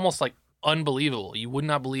 and it's almost like unbelievable. You would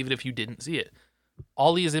not believe it if you didn't see it.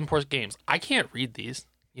 All these import games, I can't read these.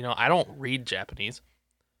 You know, I don't read Japanese.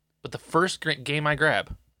 But the first game I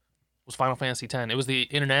grabbed was Final Fantasy X. It was the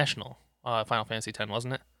international Final Fantasy X,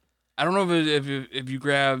 wasn't it? I don't know if you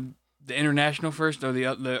grab the international first or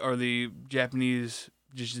the Japanese,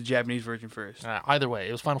 just the Japanese version first. Either way,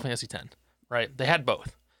 it was Final Fantasy X, right? They had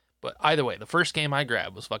both. But either way, the first game I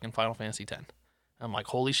grabbed was fucking Final Fantasy X. I'm like,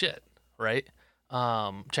 holy shit, right?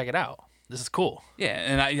 Check it out. This is cool. Yeah,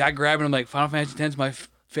 and I grabbed it. I'm like, Final Fantasy X is my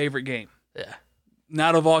favorite game. Yeah.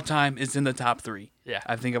 Not of all time. It's in the top 3. Yeah.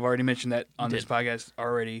 I think I've already mentioned that on this podcast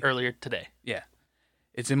already. Earlier today. Yeah.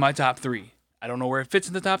 It's in my top 3. I don't know where it fits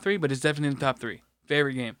in the top 3, but it's definitely in the top 3.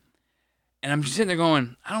 Favorite game. And I'm just sitting there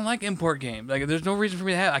going, I don't like import games. Like, there's no reason for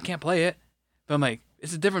me to have it. I can't play it. But I'm like,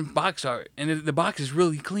 it's a different box art. And the box is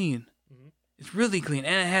really clean. Mm-hmm. It's really clean.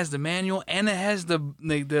 And it has the manual. And it has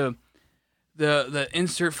the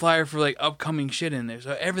insert flyer for, like, upcoming shit in there.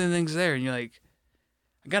 So everything's there. And you're like,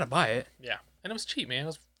 I got to buy it. Yeah. And it was cheap, man. It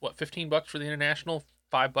was, what, $15 for the international?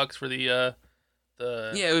 $5 for the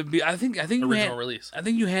yeah, it would be. I think original release. I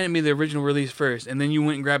think you handed me the original release first, and then you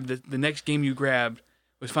went and grabbed the next game you grabbed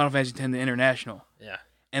was Final Fantasy X, the international. Yeah.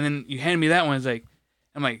 And then you handed me that one. It's like,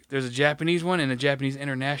 I'm like, there's a Japanese one and a Japanese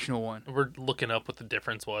international one. We're looking up what the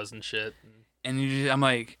difference was and shit. And I'm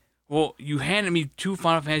like, well, you handed me 2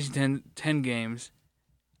 Final Fantasy X games.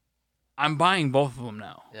 I'm buying both of them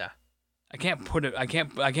now. Yeah. I can't put it. I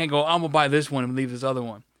can't go. I'm gonna buy this one and leave this other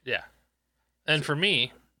one. Yeah. And for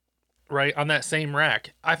me, right on that same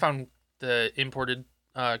rack, I found the imported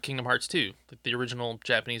Kingdom Hearts 2, like the original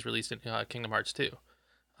Japanese release in Kingdom Hearts 2.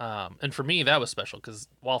 And for me, that was special because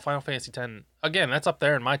while Final Fantasy X, again, that's up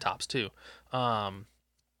there in my tops too. But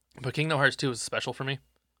Kingdom Hearts 2 was special for me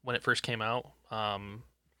when it first came out.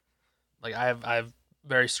 Like I have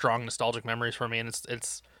very strong nostalgic memories for me, and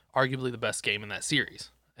it's arguably the best game in that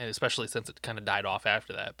series, and especially since it kind of died off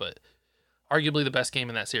after that. But arguably the best game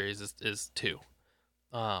in that series is 2.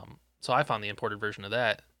 So I found the imported version of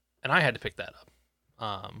that, and I had to pick that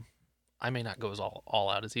up. I may not go as all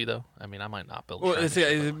out as he, though. I mean, I might not build. Well,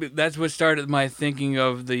 that's what started my thinking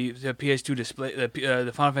of the PS2 display,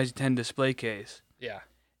 the Final Fantasy X display case. Yeah.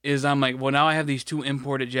 Is I'm like, well, now I have these 2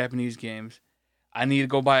 imported Japanese games. I need to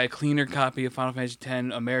go buy a cleaner copy of Final Fantasy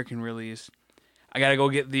X American release. I gotta go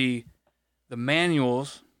get the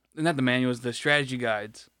manuals, not the manuals, the strategy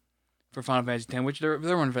guides for Final Fantasy X, which they're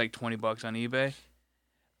running for like $20 on eBay.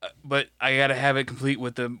 But I gotta have it complete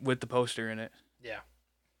with the poster in it. Yeah.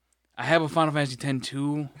 I have a Final Fantasy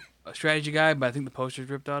X-2 strategy guide, but I think the poster's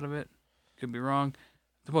ripped out of it. Could be wrong.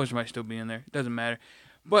 The poster might still be in there. It doesn't matter.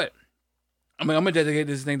 But I'm gonna dedicate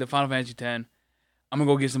this thing to Final Fantasy X. I'm gonna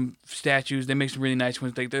go get some statues. They make some really nice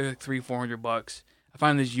ones. They're like $300-400. I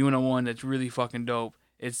find this Yuna one that's really fucking dope.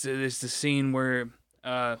 It's the scene where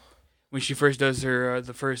when she first does her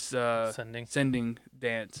the first sending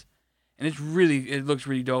dance, and it looks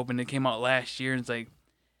really dope. And it came out last year, and it's like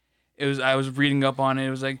I was reading up on it.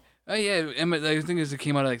 It was like, oh yeah, I think it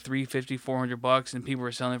came out at like $350-400, and people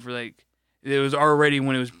were selling it for like, it was already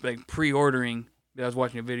when it was like pre-ordering. I was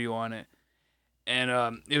watching a video on it,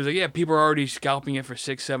 and it was like, yeah, people are already scalping it for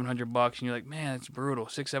 $600-700, and you're like, man, that's brutal.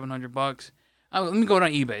 $600-700. Let me go on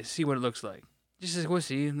eBay, see what it looks like. Just go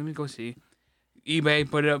see. Let me go see. eBay,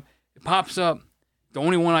 put it up. It pops up. The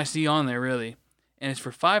only one I see on there really, and it's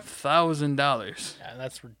for $5,000. Yeah,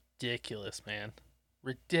 that's ridiculous, man.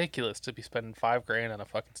 Ridiculous to be spending $5,000 on a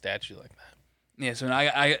fucking statue like that. Yeah, so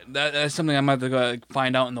that's something I might have to go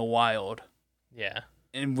find out in the wild. Yeah.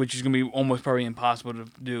 And which is gonna be almost probably impossible to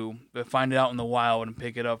do, but find it out in the wild and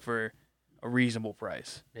pick it up for a reasonable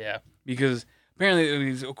price. Yeah. Because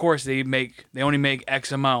apparently, of course, they only make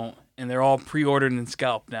X amount, and they're all pre-ordered and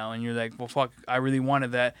scalped now. And you're like, well, fuck, I really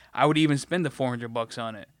wanted that. I would even spend the $400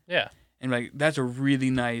 on it. Yeah. And like, that's a really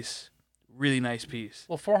nice piece.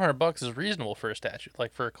 Well, $400 is reasonable for a statue,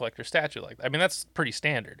 like for a collector's statue. Like, I mean, that's pretty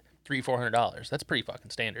standard. $300-400. That's pretty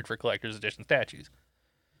fucking standard for collector's edition statues.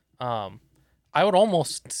 I would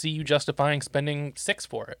almost see you justifying spending $6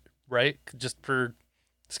 for it, right? Just for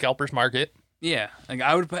scalper's market. Yeah, like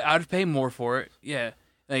I would pay more for it. Yeah,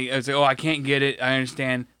 like I was like, oh, I can't get it. I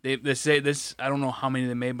understand. They say this. I don't know how many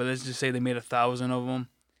they made, but let's just say they made 1,000 of them,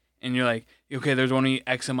 and you're like, okay, there's only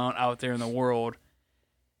X amount out there in the world.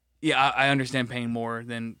 Yeah, I understand paying more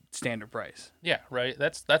than standard price. Yeah, right.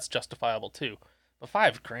 That's justifiable too. But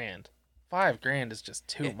 $5,000, $5,000 is just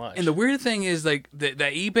too much. And the weird thing is, like, that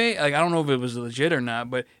eBay, like, I don't know if it was legit or not,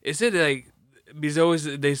 but it said, like, because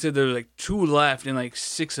they said there were, like, 2 left and, like,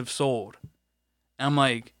 6 have sold. And I'm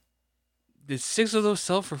like, did 6 of those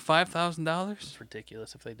sell for $5,000? It's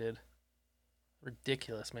ridiculous if they did.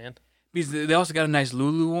 Ridiculous, man. Because they also got a nice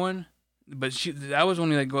Lulu one, but that was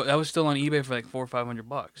only, like, that was still on eBay for, like, $400 or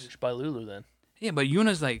 $500. You should buy Lulu then. Yeah, but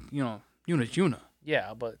Yuna's, like, Yuna's Yuna.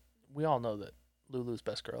 Yeah, but we all know that Lulu's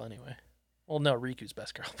best girl anyway. Well, no, Riku's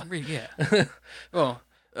best girl. Yeah. Well,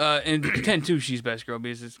 in 10-2, she's best girl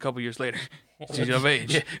because it's a couple years later. She's of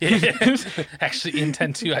age. Yeah. Actually, in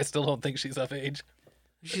 10-2, I still don't think she's of age.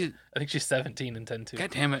 I think she's 17 in 10-2. God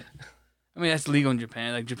damn it. I mean, that's legal in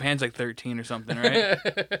Japan. Like, Japan's like 13 or something, right?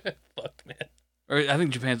 Fuck, man. Or I think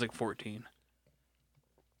Japan's like 14.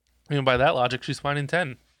 I mean, by that logic, she's fine in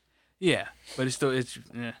 10. Yeah, but it's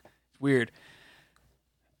weird.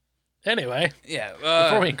 Anyway. Yeah.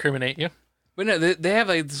 Before we incriminate you. But no, they have,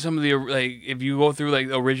 like, some of the, like, if you go through, like,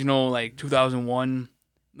 the original, like, 2001,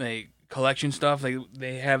 like, collection stuff, like,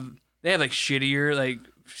 they have like, shittier, like,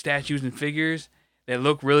 statues and figures that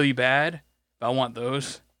look really bad, but I want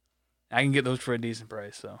those. I can get those for a decent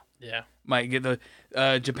price, so. Yeah. Might get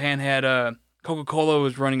the, Japan had, Coca-Cola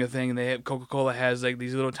was running a thing, and Coca-Cola has, like,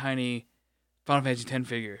 these little tiny Final Fantasy X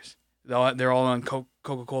figures. They're all on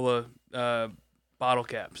Coca-Cola, bottle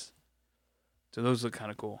caps. So those look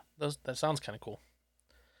kind of cool. That sounds kind of cool.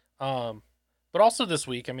 But also this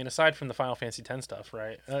week, I mean, aside from the Final Fantasy X stuff,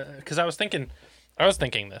 right? Because I was thinking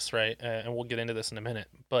this, right? And we'll get into this in a minute.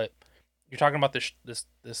 But you're talking about this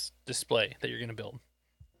display that you're going to build.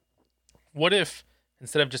 What if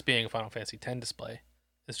instead of just being a Final Fantasy X display,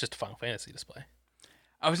 it's just a Final Fantasy display?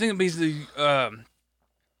 I was thinking basically,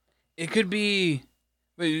 it could be.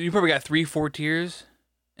 You probably got 3-4 tiers.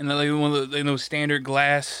 And like one of those standard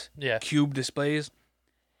glass cube displays,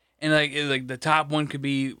 and like the top one could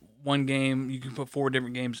be one game. You can put 4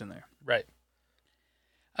 different games in there. Right.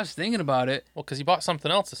 I was thinking about it. Well, because you bought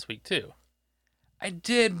something else this week too. I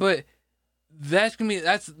did, but there's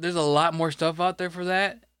a lot more stuff out there for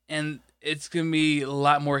that, and it's gonna be a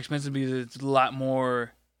lot more expensive because it's a lot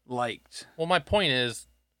more liked. Well, my point is,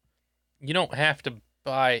 you don't have to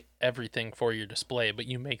buy everything for your display, but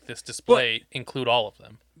you make this display include all of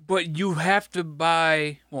them. But you have to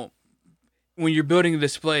buy, well, when you're building a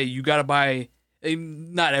display, you got to buy,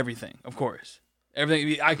 not everything, of course.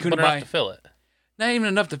 Everything, I couldn't buy. Enough to fill it. Not even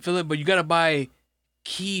enough to fill it, but you got to buy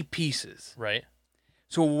key pieces. Right.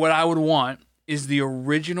 So what I would want is the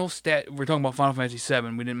original we're talking about Final Fantasy VII,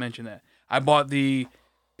 we didn't mention that. I bought the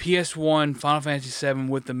PS1 Final Fantasy VII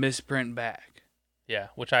with the misprint back. Yeah,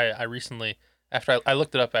 which I recently... After I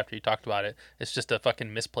looked it up after you talked about it, it's just a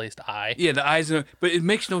fucking misplaced eye. Yeah, the eyes, but it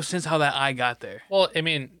makes no sense how that eye got there. Well, I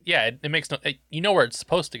mean, yeah, it makes no. You know where it's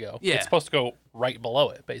supposed to go. Yeah, it's supposed to go right below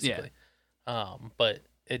it, basically. Yeah. But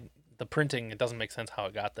the printing, it doesn't make sense how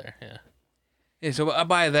it got there. Yeah. Yeah, so I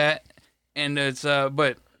buy that, and it's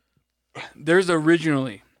but there's an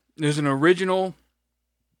original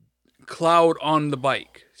Cloud on the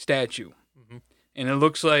bike statue, and it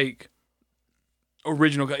looks like.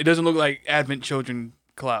 Original. It doesn't look like Advent Children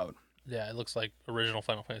Cloud. Yeah, it looks like original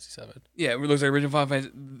Final Fantasy VII. Yeah, it looks like original Final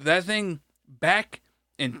Fantasy. That thing back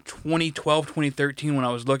in 2012, 2013, when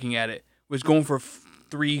I was looking at it, was going for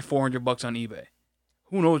 $300-400 on eBay.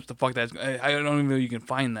 Who knows what the fuck that's? I don't even know you can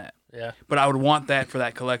find that. Yeah. But I would want that for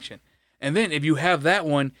that collection. And then if you have that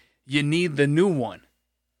one, you need the new one,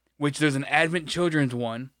 which there's an Advent Children's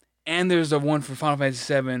one, and there's a one for Final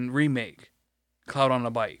Fantasy VII Remake. Cloud on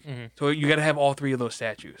a bike. Mm-hmm. So you got to have all 3 of those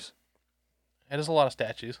statues. That is a lot of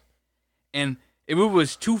statues. And if it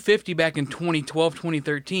was $250 back in 2012,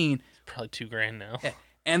 2013, it's probably $2,000 now. Yeah.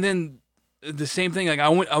 And then the same thing. Like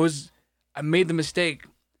I made the mistake.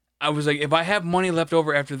 I was like, if I have money left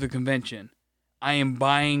over after the convention, I am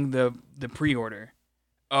buying the pre-order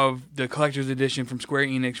of the collector's edition from Square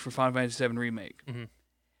Enix for Final Fantasy VII Remake. Mm-hmm.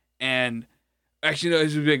 And actually, no, it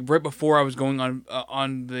was like right before I was going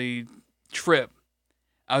on the trip.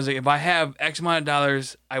 I was like, if I have X amount of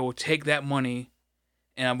dollars, I will take that money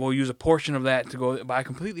and I will use a portion of that to go. But I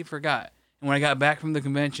completely forgot. And when I got back from the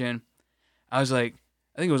convention, I was like,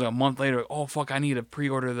 I think it was a month later. Oh, fuck, I need to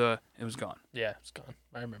pre-order it was gone. Yeah, it's gone.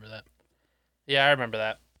 I remember that. Yeah, I remember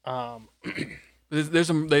that.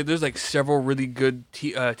 There's like several really good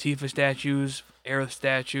Tifa statues, Aerith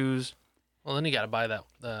statues. Well, then you got to buy that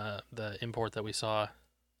the import that we saw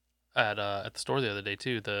at the store the other day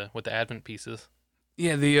too, with the Advent pieces.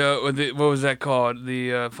 Yeah, the what was that called?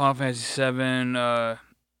 The Final Fantasy VII.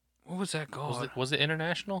 What was that called? Was it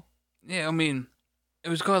International? Yeah, I mean, it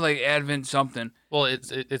was called like Advent something. Well,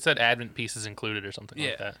 it said Advent pieces included or something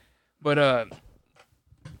like that. But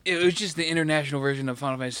it was just the international version of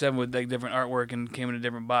Final Fantasy VII with like different artwork and came in a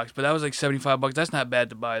different box. But that was like $75. That's not bad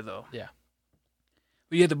to buy though. Yeah.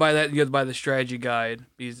 But you have to buy that. You have to buy the strategy guide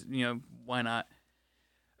because why not?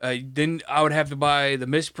 Then I would have to buy the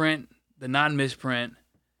misprint, the non-misprint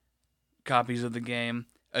copies of the game,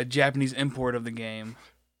 a Japanese import of the game.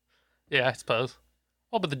 Yeah, I suppose.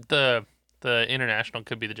 Well, but the international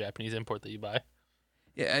could be the Japanese import that you buy.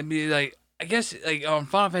 Yeah, I mean, like I guess like on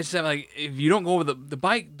Final Fantasy VII, like if you don't go with the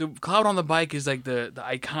bike, the cloud on the bike is like the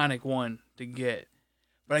iconic one to get.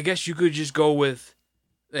 But I guess you could just go with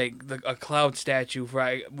like a cloud statue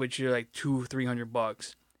for which are like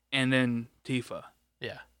 $200-300, and then Tifa.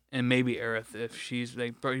 Yeah. And maybe Aerith if she's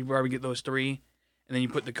like you probably get those three, and then you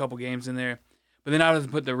put the couple games in there. But then I would have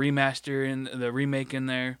to put the remaster and the remake in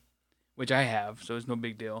there, which I have, so it's no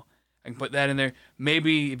big deal. I can put that in there.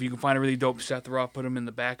 Maybe if you can find a really dope Sephiroth, put them in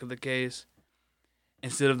the back of the case.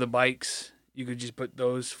 Instead of the bikes, you could just put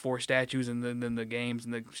those 4 statues and then the games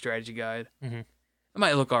and the strategy guide. Mm-hmm. It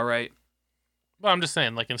might look all right. Well, I'm just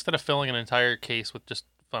saying, like, instead of filling an entire case with just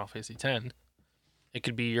Final Fantasy X, it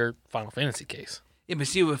could be your Final Fantasy case. Yeah, but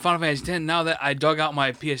see, with Final Fantasy X, now that I dug out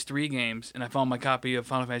my PS3 games and I found my copy of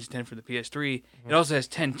Final Fantasy X for the PS3, it also has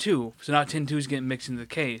 10-2. So now 10-2 is getting mixed into the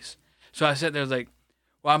case. So I sat there, I was like,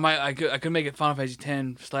 well, I could make it Final Fantasy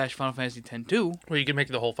X / Final Fantasy X-2. Well, you could make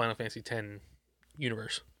the whole Final Fantasy X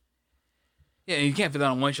universe. Yeah, and you can't fit that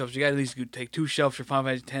on one shelf. So you got to at least take 2 shelves for Final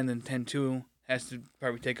Fantasy X, and X-2 has to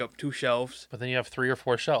probably take up 2 shelves. But then you have 3 or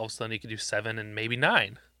 4 shelves, then you could do 7 and maybe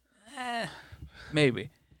 9.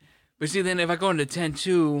 Maybe. But see, then if I go into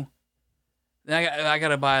X-2, then I got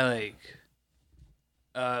to buy like.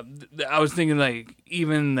 I was thinking like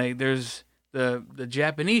even like there's the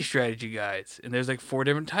Japanese strategy guides, and there's like 4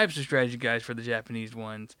 different types of strategy guides for the Japanese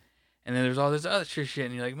ones, and then there's all this other shit,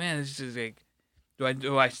 and you're like, man, this is like,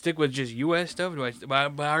 do I stick with just U.S. stuff? But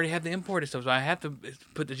I already have the imported stuff, so I have to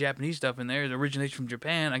put the Japanese stuff in there. It originates from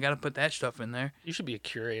Japan. I got to put that stuff in there. You should be a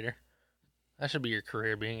curator. That should be your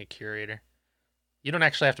career, being a curator. You don't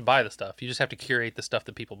actually have to buy the stuff. You just have to curate the stuff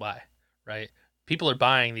that people buy, right? People are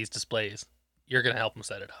buying these displays. You're gonna help them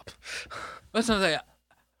set it up. That's something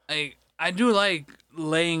I do like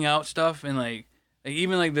laying out stuff, and like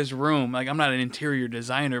even like this room. Like I'm not an interior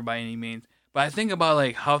designer by any means, but I think about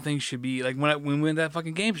like how things should be. Like when we went to that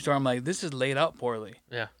fucking game store, I'm like, this is laid out poorly.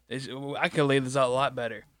 Yeah, I could lay this out a lot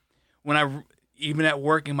better. When even at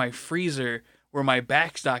work in my freezer where my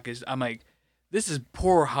backstock is, I'm like, this is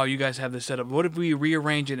poor how you guys have this set up. What if we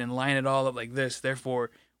rearrange it and line it all up like this? Therefore,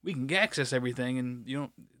 we can access everything, and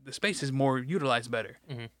the space is more utilized better.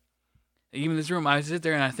 Mm-hmm. Even this room, I sit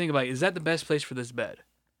there and I think about, is that the best place for this bed?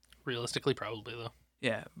 Realistically, probably though.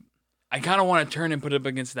 Yeah, I kind of want to turn and put it up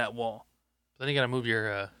against that wall. But then you gotta move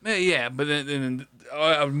your. Yeah, but then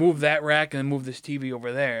I would move that rack and then move this TV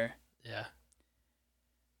over there. Yeah.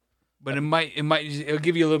 But it'll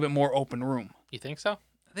give you a little bit more open room. You think so?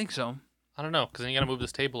 I think so. I don't know, because then you gotta move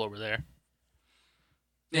this table over there.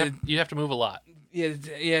 Yeah, you have to move a lot.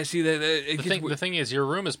 Yeah. See that the thing is, your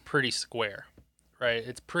room is pretty square, right?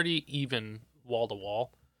 It's pretty even wall to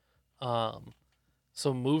wall.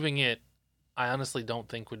 So moving it, I honestly don't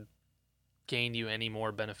think would gain you any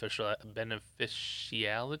more beneficiality. I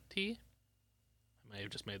may have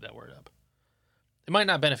just made that word up. It might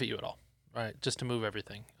not benefit you at all, right? Just to move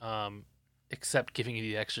everything, except giving you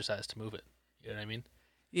the exercise to move it. You know what I mean?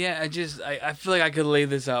 Yeah, I feel like I could lay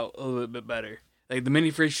this out a little bit better. Like the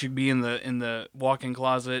mini fridge should be in the walk-in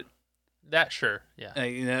closet. That sure, yeah.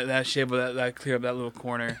 Like that shape of that clear up that little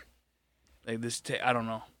corner. Like this, I don't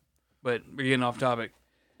know, but we're getting off topic.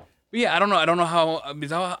 But yeah, I don't know how,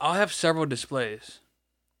 because I'll have several displays.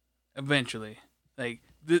 Eventually, like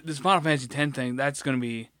this Final Fantasy X thing, that's gonna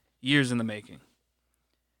be years in the making.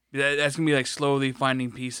 That's gonna be like slowly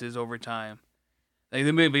finding pieces over time. Like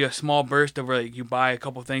there may be a small burst of where like you buy a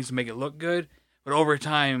couple things to make it look good, but over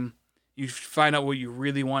time you find out what you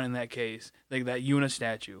really want in that case. Like that Yuna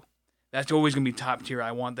statue, that's always gonna be top tier.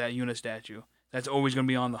 I want that Yuna statue. That's always gonna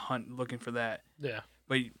be on the hunt looking for that. Yeah.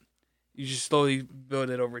 But you just slowly build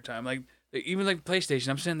it over time. Like even like PlayStation,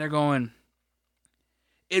 I'm sitting there going,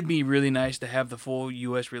 it'd be really nice to have the full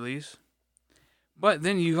U.S. release. But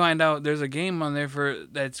then you find out there's a game on there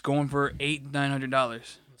that's going for $800-900.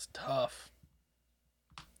 It's tough.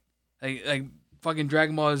 Like fucking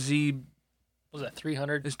Dragon Ball Z. Was that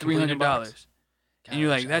 $300? It's $300. And you're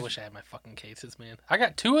like, I wish I had my fucking cases, man. I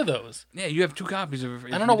got 2 of those. Yeah, you have 2 copies of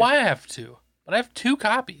it. I don't know why I have 2, but I have 2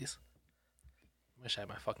 copies. Wish I had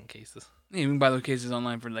my fucking cases. Yeah, you can buy those cases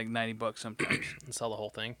online for like $90 sometimes. And sell the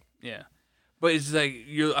whole thing. Yeah. But it's like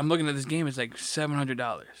I'm looking at this game. It's like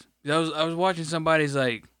 $700. I was watching somebody's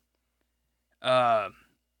like, I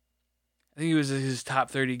think it was his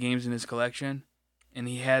top 30 games in his collection, and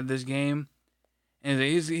he had this game, and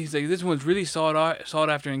he's like, this one's really sought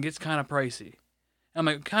after and gets kind of pricey. I'm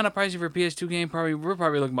like, kind of pricey for a PS2 game? We're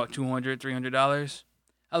probably looking about $200, $300.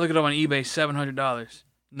 I look it up on eBay, $700,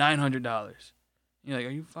 $900. You're like,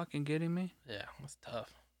 are you fucking kidding me? Yeah, that's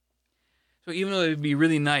tough. So even though it'd be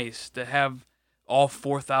really nice to have all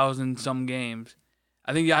 4,000 some games,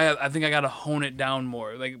 I think I gotta hone it down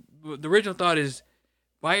more. Like the original thought is,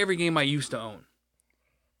 buy every game I used to own,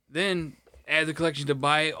 then add the collection to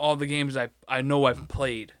buy all the games I know I've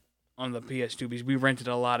played on the PS2 because we rented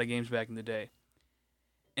a lot of games back in the day,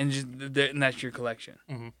 and and that's your collection.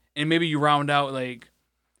 Mm-hmm. And maybe you round out like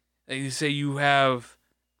you say you have,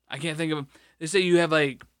 I can't think of. Let's say you have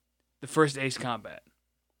like the first Ace Combat.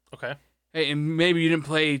 Okay. Hey, and maybe you didn't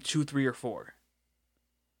play 2, 3, or 4.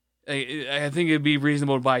 I think it'd be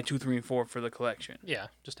reasonable to buy 2, 3, and 4 for the collection. Yeah,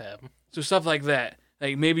 just to have them. So stuff like that.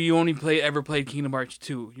 Like maybe you only ever played Kingdom Hearts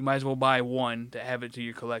 2. You might as well buy 1 to have it to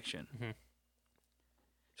your collection. Mm-hmm.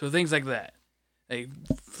 So things like that. Like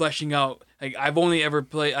fleshing out. Like I've only ever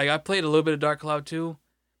played. Like I played a little bit of Dark Cloud 2,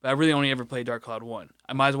 but I really only ever played Dark Cloud 1.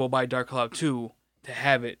 I might as well buy Dark Cloud 2 to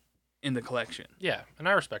have it in the collection. Yeah, and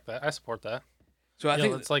I respect that. I support that. So I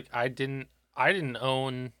think it's like I didn't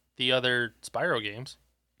own the other Spyro games,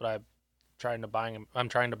 but I'm trying to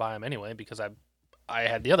buy them anyway because I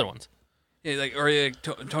had the other ones. Yeah, like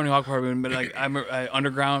Tony Hawk probably, but like I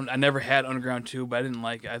Underground. I never had Underground 2, but I didn't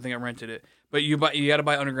like it. I think I rented it. But you got to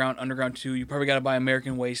buy Underground 2. You probably got to buy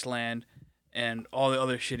American Wasteland, and all the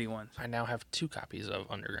other shitty ones. I now have 2 copies of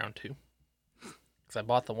Underground 2 because I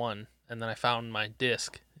bought the one and then I found my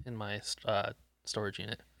disc in my storage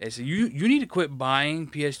unit. Yeah, so you need to quit buying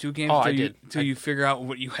PS2 games until you figure out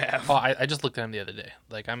what you have. Oh, I just looked at them the other day.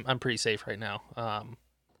 Like I'm pretty safe right now.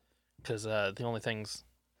 Because the only things,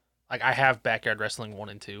 like I have Backyard Wrestling 1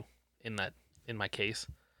 and 2 in my case.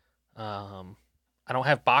 I don't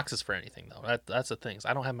have boxes for anything though. That's the thing.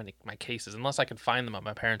 I don't have my cases unless I can find them at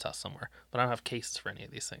my parents' house somewhere. But I don't have cases for any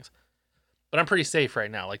of these things. But I'm pretty safe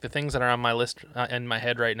right now. Like the things that are on my list in my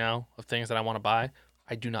head right now of things that I want to buy,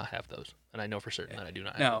 I do not have those, and I know for certain that I do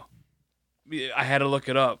not have them. I had to look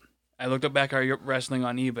it up. I looked up Backyard Wrestling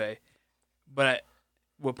on eBay, but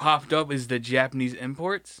what popped up is the Japanese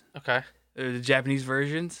imports. Okay. The Japanese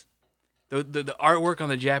versions. The artwork on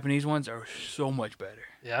the Japanese ones are so much better.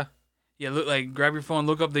 Yeah. Yeah. Look, grab your phone,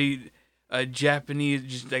 look up the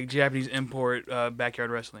Japanese import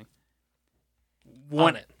Backyard Wrestling.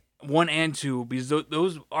 On it. 1 and 2, because the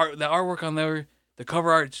artwork on there, the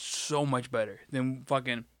cover art is so much better than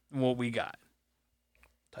fucking what we got.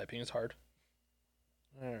 Typing is hard.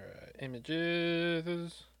 All right,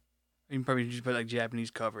 images. You can probably just put like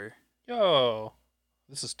Japanese cover. Yo,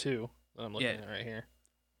 this is 2 that I'm looking at right here.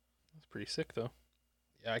 That's pretty sick though.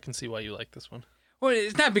 Yeah, I can see why you like this one. Well,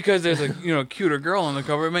 it's not because there's a cuter girl on the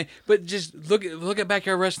cover, but just look at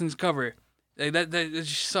Backyard Wrestling's cover. Like that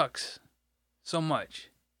just sucks so much.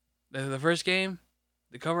 The first game,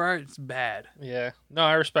 the cover art, it's bad. Yeah. No,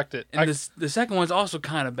 I respect it. And the second one's also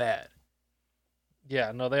kind of bad.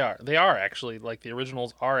 Yeah, no, they are. They are actually, like, the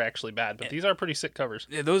originals are actually bad, but these are pretty sick covers.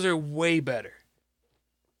 Yeah, those are way better.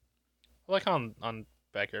 I like on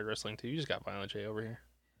Backyard Wrestling, too. You just got Violent J over here.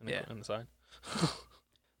 On the side.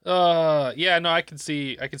 Yeah, no, I can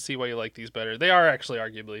see why you like these better. They are actually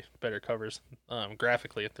arguably better covers.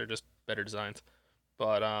 Graphically, they're just better designs.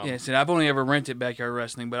 But yeah, so I've only ever rented Backyard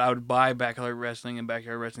Wrestling, but I would buy Backyard Wrestling and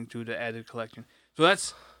Backyard Wrestling 2 to add to the collection. So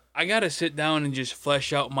I gotta sit down and just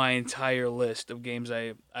flesh out my entire list of games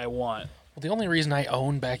I want. Well, the only reason I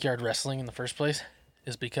own Backyard Wrestling in the first place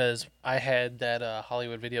is because I had that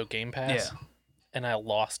Hollywood Video Game Pass, and I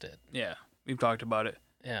lost it. Yeah, we've talked about it.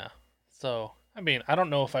 Yeah, so I mean, I don't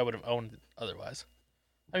know if I would have owned it otherwise.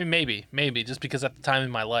 I mean, maybe just because at the time in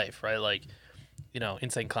my life, right, like.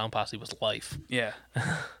 Insane Clown Posse was life. Yeah,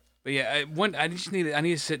 but yeah, I need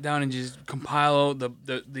to sit down and just compile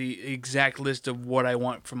the exact list of what I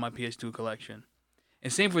want from my PS2 collection,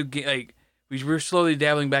 and same with we're slowly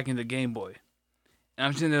dabbling back into Game Boy, and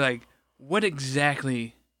I'm sitting there like, what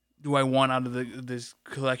exactly do I want out of this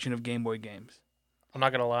collection of Game Boy games? I'm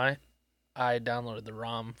not gonna lie, I downloaded the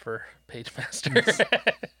ROM for Pagemaster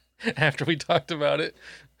after we talked about it.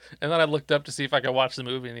 And then I looked up to see if I could watch the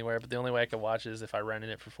movie anywhere, but the only way I could watch it is if I rented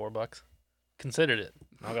it for $4. Considered it.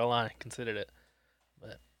 Not gonna lie, considered it.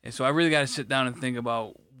 But and so I really got to sit down and think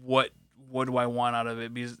about what do I want out of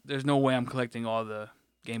it, because there's no way I'm collecting all the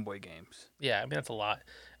Game Boy games. Yeah, I mean, that's a lot.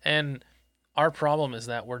 And our problem is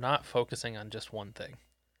that we're not focusing on just one thing.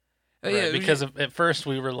 Right? Yeah, because at first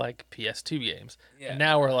we were like PS2 games. Yeah. And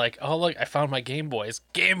now we're like, oh, look, I found my Game Boys.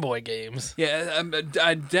 Game Boy games. Yeah,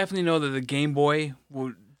 I definitely know that the Game Boy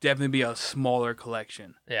will definitely be a smaller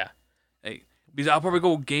collection. Yeah. Like, because I'll probably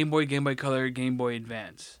go Game Boy Color, Game Boy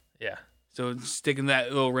Advance. Yeah. So stick in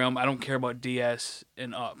that little realm. I don't care about DS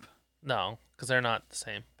and up. No, because they're not the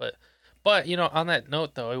same. But you know, on that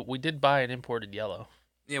note though, we did buy an imported yellow.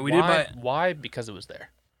 Yeah, we did buy. Why? Because it was there.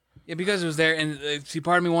 Yeah, because it was there, and see,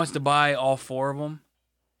 part of me wants to buy all 4 of them: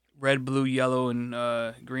 red, blue, yellow, and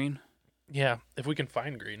green. Yeah, if we can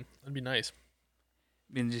find green, that'd be nice.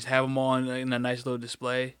 And just have them all in a nice little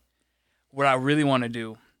display. What I really want to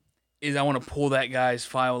do is I want to pull that guy's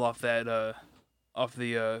file off that off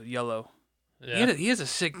the yellow. Yeah, he has a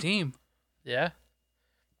sick team. Yeah.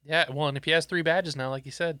 Yeah, well, and if he has 3 badges now, like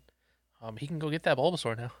you said, he can go get that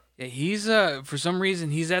Bulbasaur now. Yeah, he's for some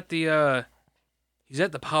reason he's at the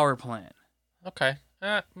power plant. Okay.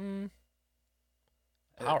 Power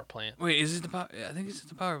plant. Wait, is it the power? I think it's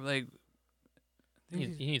the power. Like, you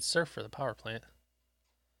need Surf for the power plant.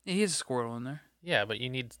 Yeah, he has a Squirtle in there. Yeah, but you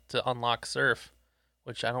need to unlock Surf,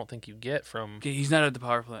 which I don't think you get from. Okay, he's not at the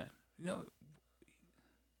power plant. No,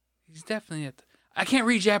 he's definitely at. I can't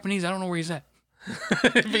read Japanese. I don't know where he's at.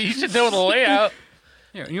 But you should know the layout.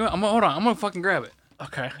 Yeah, you know what? Hold on. I'm gonna fucking grab it.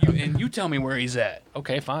 Okay. You tell me where he's at.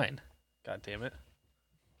 Okay, fine. God damn it.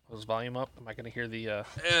 Was volume up? Am I gonna hear the?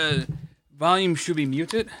 Volume should be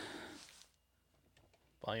muted.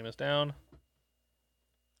 Volume is down.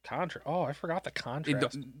 Oh, I forgot the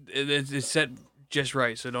contrast. It's set just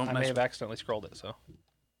right, so don't. I may have accidentally scrolled it. So.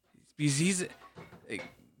 Because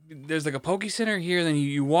there's like a Poke Center here. Then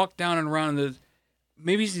you walk down and around.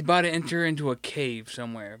 Maybe he's about to enter into a cave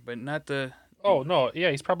somewhere, but not the. Oh no!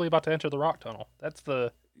 Yeah, he's probably about to enter the rock tunnel. That's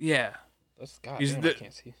the. Yeah. That's goddamn. I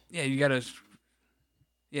can't see. Yeah, you gotta.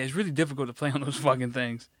 Yeah, it's really difficult to play on those fucking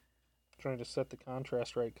things. I'm trying to set the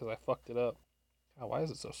contrast right because I fucked it up. God, why is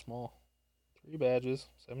it so small? 3 badges,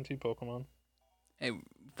 17 Pokemon. Hey,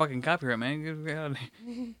 fucking copyright, man.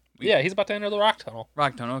 Yeah, he's about to enter the rock tunnel.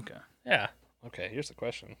 Rock tunnel, okay. Yeah. Okay, here's the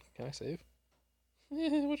question. Can I save?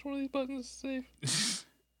 Which one of these buttons is save?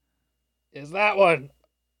 Is that one?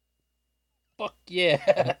 Fuck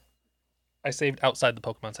yeah. I saved outside the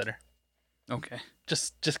Pokemon Center. Okay.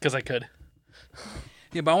 Just because I could.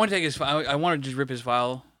 Yeah, but I want to take his file. I want to just rip his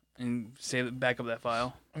file and save it, back up that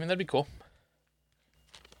file. I mean, that'd be cool.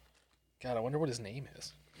 God, I wonder what his name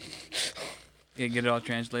is. Yeah, get it all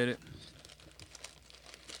translated.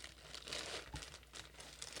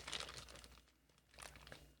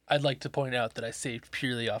 I'd like to point out that I saved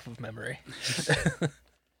purely off of memory.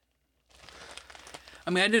 I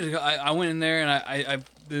mean, I did. I went in there and I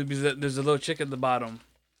there's a little chick at the bottom.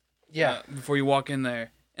 Yeah. Before you walk in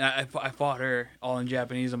there, and I fought her all in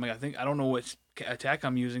Japanese. I'm like, I don't know what attack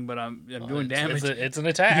I'm using, but I'm doing damage. It's an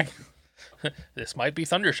attack. This might be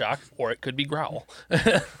Thundershock, or it could be Growl.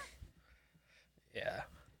 Yeah.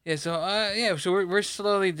 Yeah. So So we're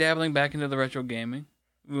slowly dabbling back into the retro gaming.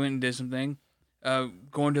 We went and did something.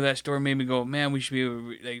 Going to that store made me go, man, we should be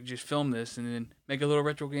able to just film this and then make a little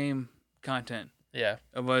retro game content. Yeah.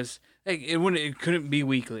 Of us. Like it couldn't be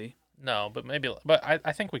weekly. No, but maybe. But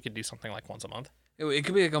I think we could do something like once a month. It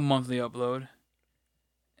could be like a monthly upload,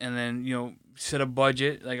 and then set a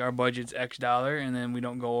budget. Like our budget's X dollar, and then we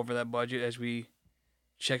don't go over that budget as we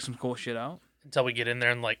check some cool shit out. Until we get in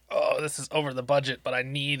there and like, oh, this is over the budget, but I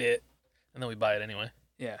need it, and then we buy it anyway.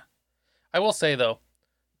 Yeah. I will say though,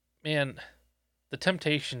 man, the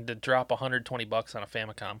temptation to drop $120 on a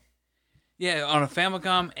Famicom. Yeah, on a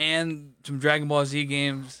Famicom and some Dragon Ball Z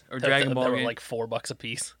games or Dragon Ball games. They were like $4 a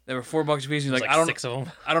piece. They were $4 a piece. Like I don't 6 of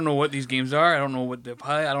them. I don't know what these games are. I don't know what they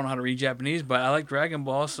play. I don't know how to read Japanese, but I like Dragon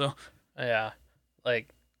Ball, so yeah, like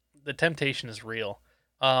the temptation is real.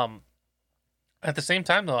 At the same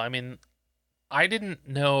time though, I mean, I didn't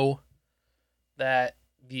know that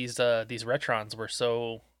these Retrons were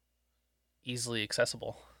so easily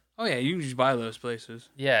accessible. Oh yeah, you can just buy those places.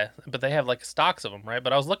 Yeah, but they have like stocks of them, right?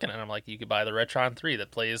 But I was looking at them like you could buy the Retron 3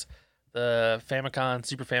 that plays the Famicom,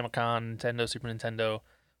 Super Famicom, Nintendo, Super Nintendo,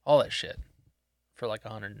 all that shit for like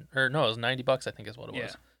 $100 or no, it was $90 I think is what it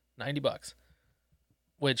was. $90.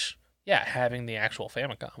 Which, yeah, having the actual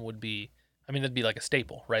Famicom would be, I mean, that'd be like a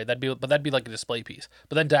staple, right? That'd be like a display piece.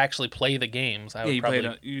 But then to actually play the games, I would probably play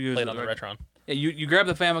it on the Retron. Yeah, you grab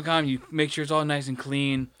the Famicom, you make sure it's all nice and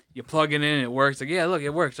clean. You plug it in, and it works. Like, yeah, look,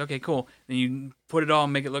 it works. Okay, cool. Then you put it all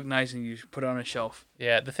and make it look nice, and you put it on a shelf.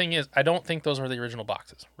 Yeah, the thing is, I don't think those were the original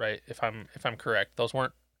boxes, right? If I'm correct, those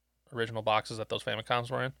weren't original boxes that those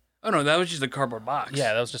Famicoms were in. Oh no, that was just a cardboard box.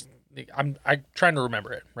 Yeah, that was just. I'm trying to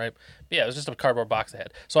remember it, right? But yeah, it was just a cardboard box I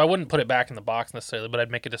had. So I wouldn't put it back in the box necessarily, but I'd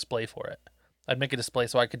make a display for it. I'd make a display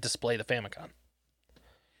so I could display the Famicom.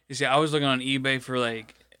 You see, I was looking on eBay for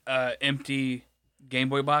like empty Game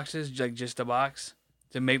Boy boxes, like just a box,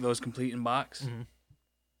 to make those complete in box. Mm-hmm.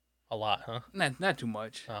 A lot, huh? Not too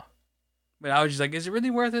much. Oh. But I was just like, is it really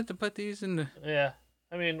worth it to put these in the... Yeah.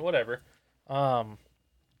 I mean, whatever. I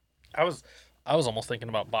was almost thinking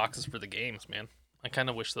about boxes for the games, man. I kind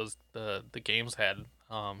of wish the games had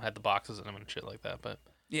the boxes in them and shit like that, but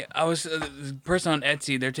yeah, I was the person on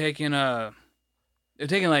Etsy. They're taking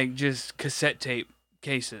like just cassette tape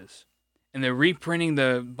cases, and they're reprinting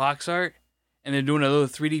the box art, and they're doing a little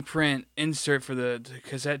 3D print insert for the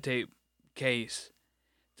cassette tape case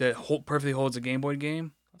that perfectly holds a Game Boy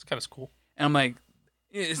game. That's kind of cool. And I'm like,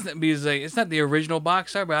 it's not the original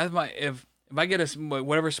box art, but if I get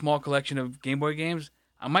whatever small collection of Game Boy games,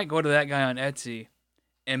 I might go to that guy on Etsy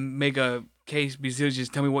and make a case because he'll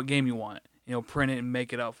just tell me what game you want. Print it and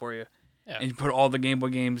make it out for you. Yeah. And you put all the Game Boy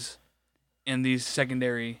games in these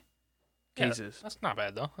secondary cases. That's not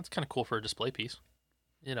bad, though. That's kind of cool for a display piece.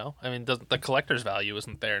 I mean, the collector's value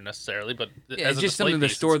isn't there necessarily, but it's just something to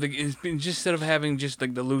store. Just instead of having just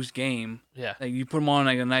like the loose game, yeah, like you put them on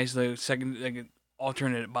like a nice second like an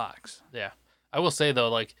alternate box. Yeah, I will say though,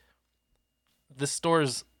 like this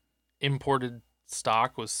store's imported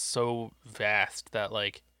stock was so vast that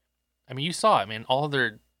like, I mean, you saw it, man. All of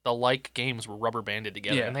the like games were rubber banded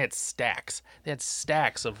together, and they had stacks. They had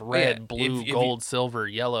stacks of red, blue, gold, silver,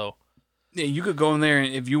 yellow. Yeah, you could go in there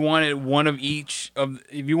and if you wanted one of each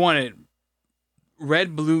if you wanted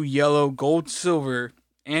red, blue, yellow, gold, silver,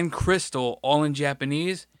 and crystal all in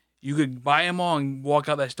Japanese, you could buy them all and walk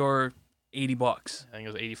out that store $80. I think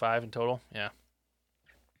it was 85 in total. Yeah,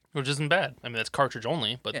 which isn't bad. I mean, that's cartridge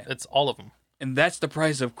only, but it's all of them. And that's the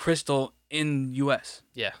price of crystal in U.S.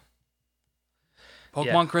 Yeah.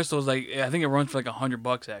 Pokemon Crystal is like I think it runs for like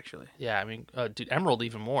 $100 actually. Yeah, I mean, dude, Emerald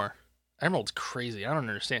even more. Emerald's crazy. I don't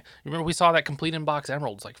understand. Remember we saw that complete in box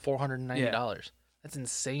Emerald? It's like $490. Yeah. That's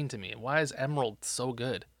insane to me. Why is Emerald so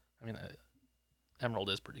good? I mean,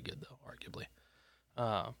 Emerald is pretty good though, arguably.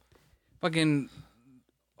 Fucking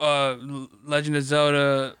Legend of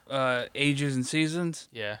Zelda Ages and Seasons.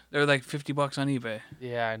 Yeah, they're like $50 on eBay.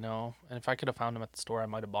 Yeah, I know. And if I could have found them at the store, I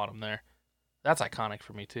might have bought them there. That's iconic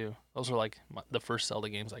for me too. Those were like the first Zelda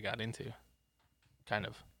games I got into. Kind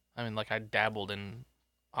of. I mean, like I dabbled in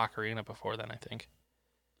Ocarina before then, I think.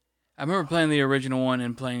 I remember playing the original one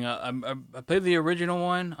and playing. I played the original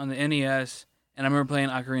one on the NES, and I remember playing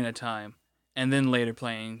Ocarina of Time, and then later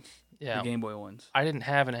playing the Game Boy ones. I didn't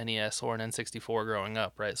have an NES or an N64 growing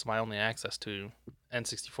up, right? So my only access to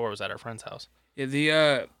N64 was at our friend's house.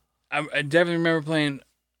 Yeah, I definitely remember playing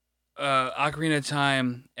Ocarina of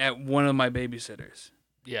Time at one of my babysitters.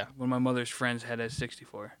 Yeah, one of my mother's friends had a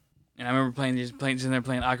 64. And I remember sitting there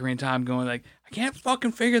playing Ocarina of Time, going like, I can't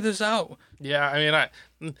fucking figure this out. Yeah, I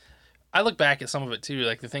mean, I look back at some of it too,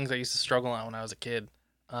 like the things I used to struggle on when I was a kid.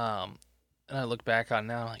 And I look back on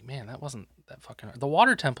now, like, man, that wasn't that fucking hard. The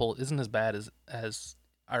Water Temple isn't as bad as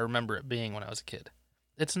I remember it being when I was a kid.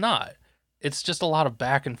 It's not. It's just a lot of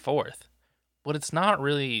back and forth. But it's not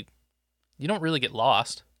really. You don't really get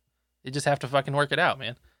lost. You just have to fucking work it out,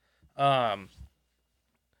 man.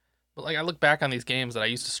 But like I look back on these games that I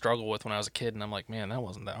used to struggle with when I was a kid, and I'm like, man, that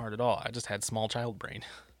wasn't that hard at all. I just had small child brain.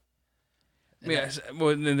 Yeah,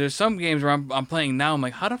 well, there's some games where I'm playing now. I'm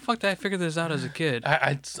like, how the fuck did I figure this out as a kid?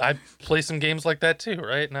 I play some games like that too,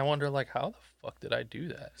 right? And I wonder like, how the fuck did I do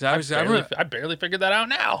that? I barely figured that out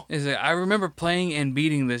now. I remember playing and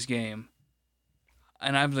beating this game,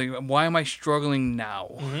 and I was like, why am I struggling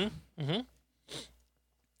now?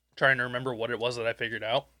 Trying to remember what it was that I figured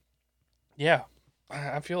out. Yeah.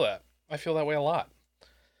 I feel that. I feel that way a lot.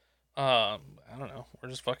 I don't know. We're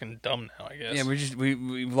just fucking dumb now, I guess. Yeah,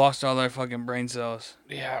 we've lost all our fucking brain cells.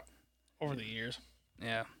 Yeah, over the years.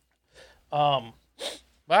 Yeah. But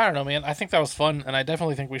I don't know, man. I think that was fun, and I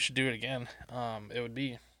definitely think we should do it again. It would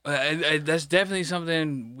be. That's definitely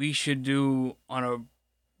something we should do on a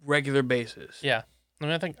regular basis. Yeah. I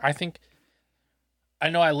mean, I think. I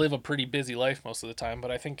know I live a pretty busy life most of the time,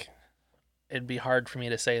 but I think it'd be hard for me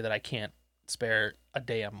to say that I can't spare a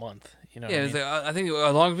day a month. You know? Yeah, what I mean? I think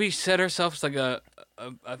as long as we set ourselves like a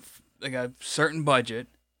certain budget,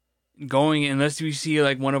 going unless we see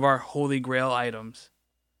like one of our holy grail items.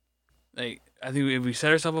 Like I think if we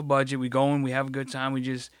set ourselves a budget, we go and we have a good time. We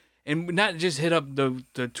just and not just hit up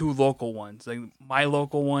the two local ones, like my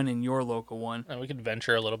local one and your local one. And we could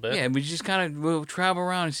venture a little bit. Yeah, we just we'll travel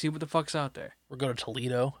around and see what the fuck's out there. We'll go to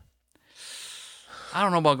Toledo. I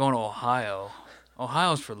don't know about going to Ohio.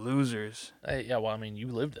 Ohio's for losers. Yeah, well, I mean, you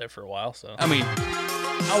lived there for a while, so. I mean,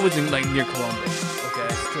 I was in, like, near Columbus,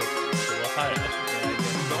 okay? Still Ohio.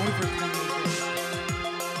 Yeah, only for 28 days.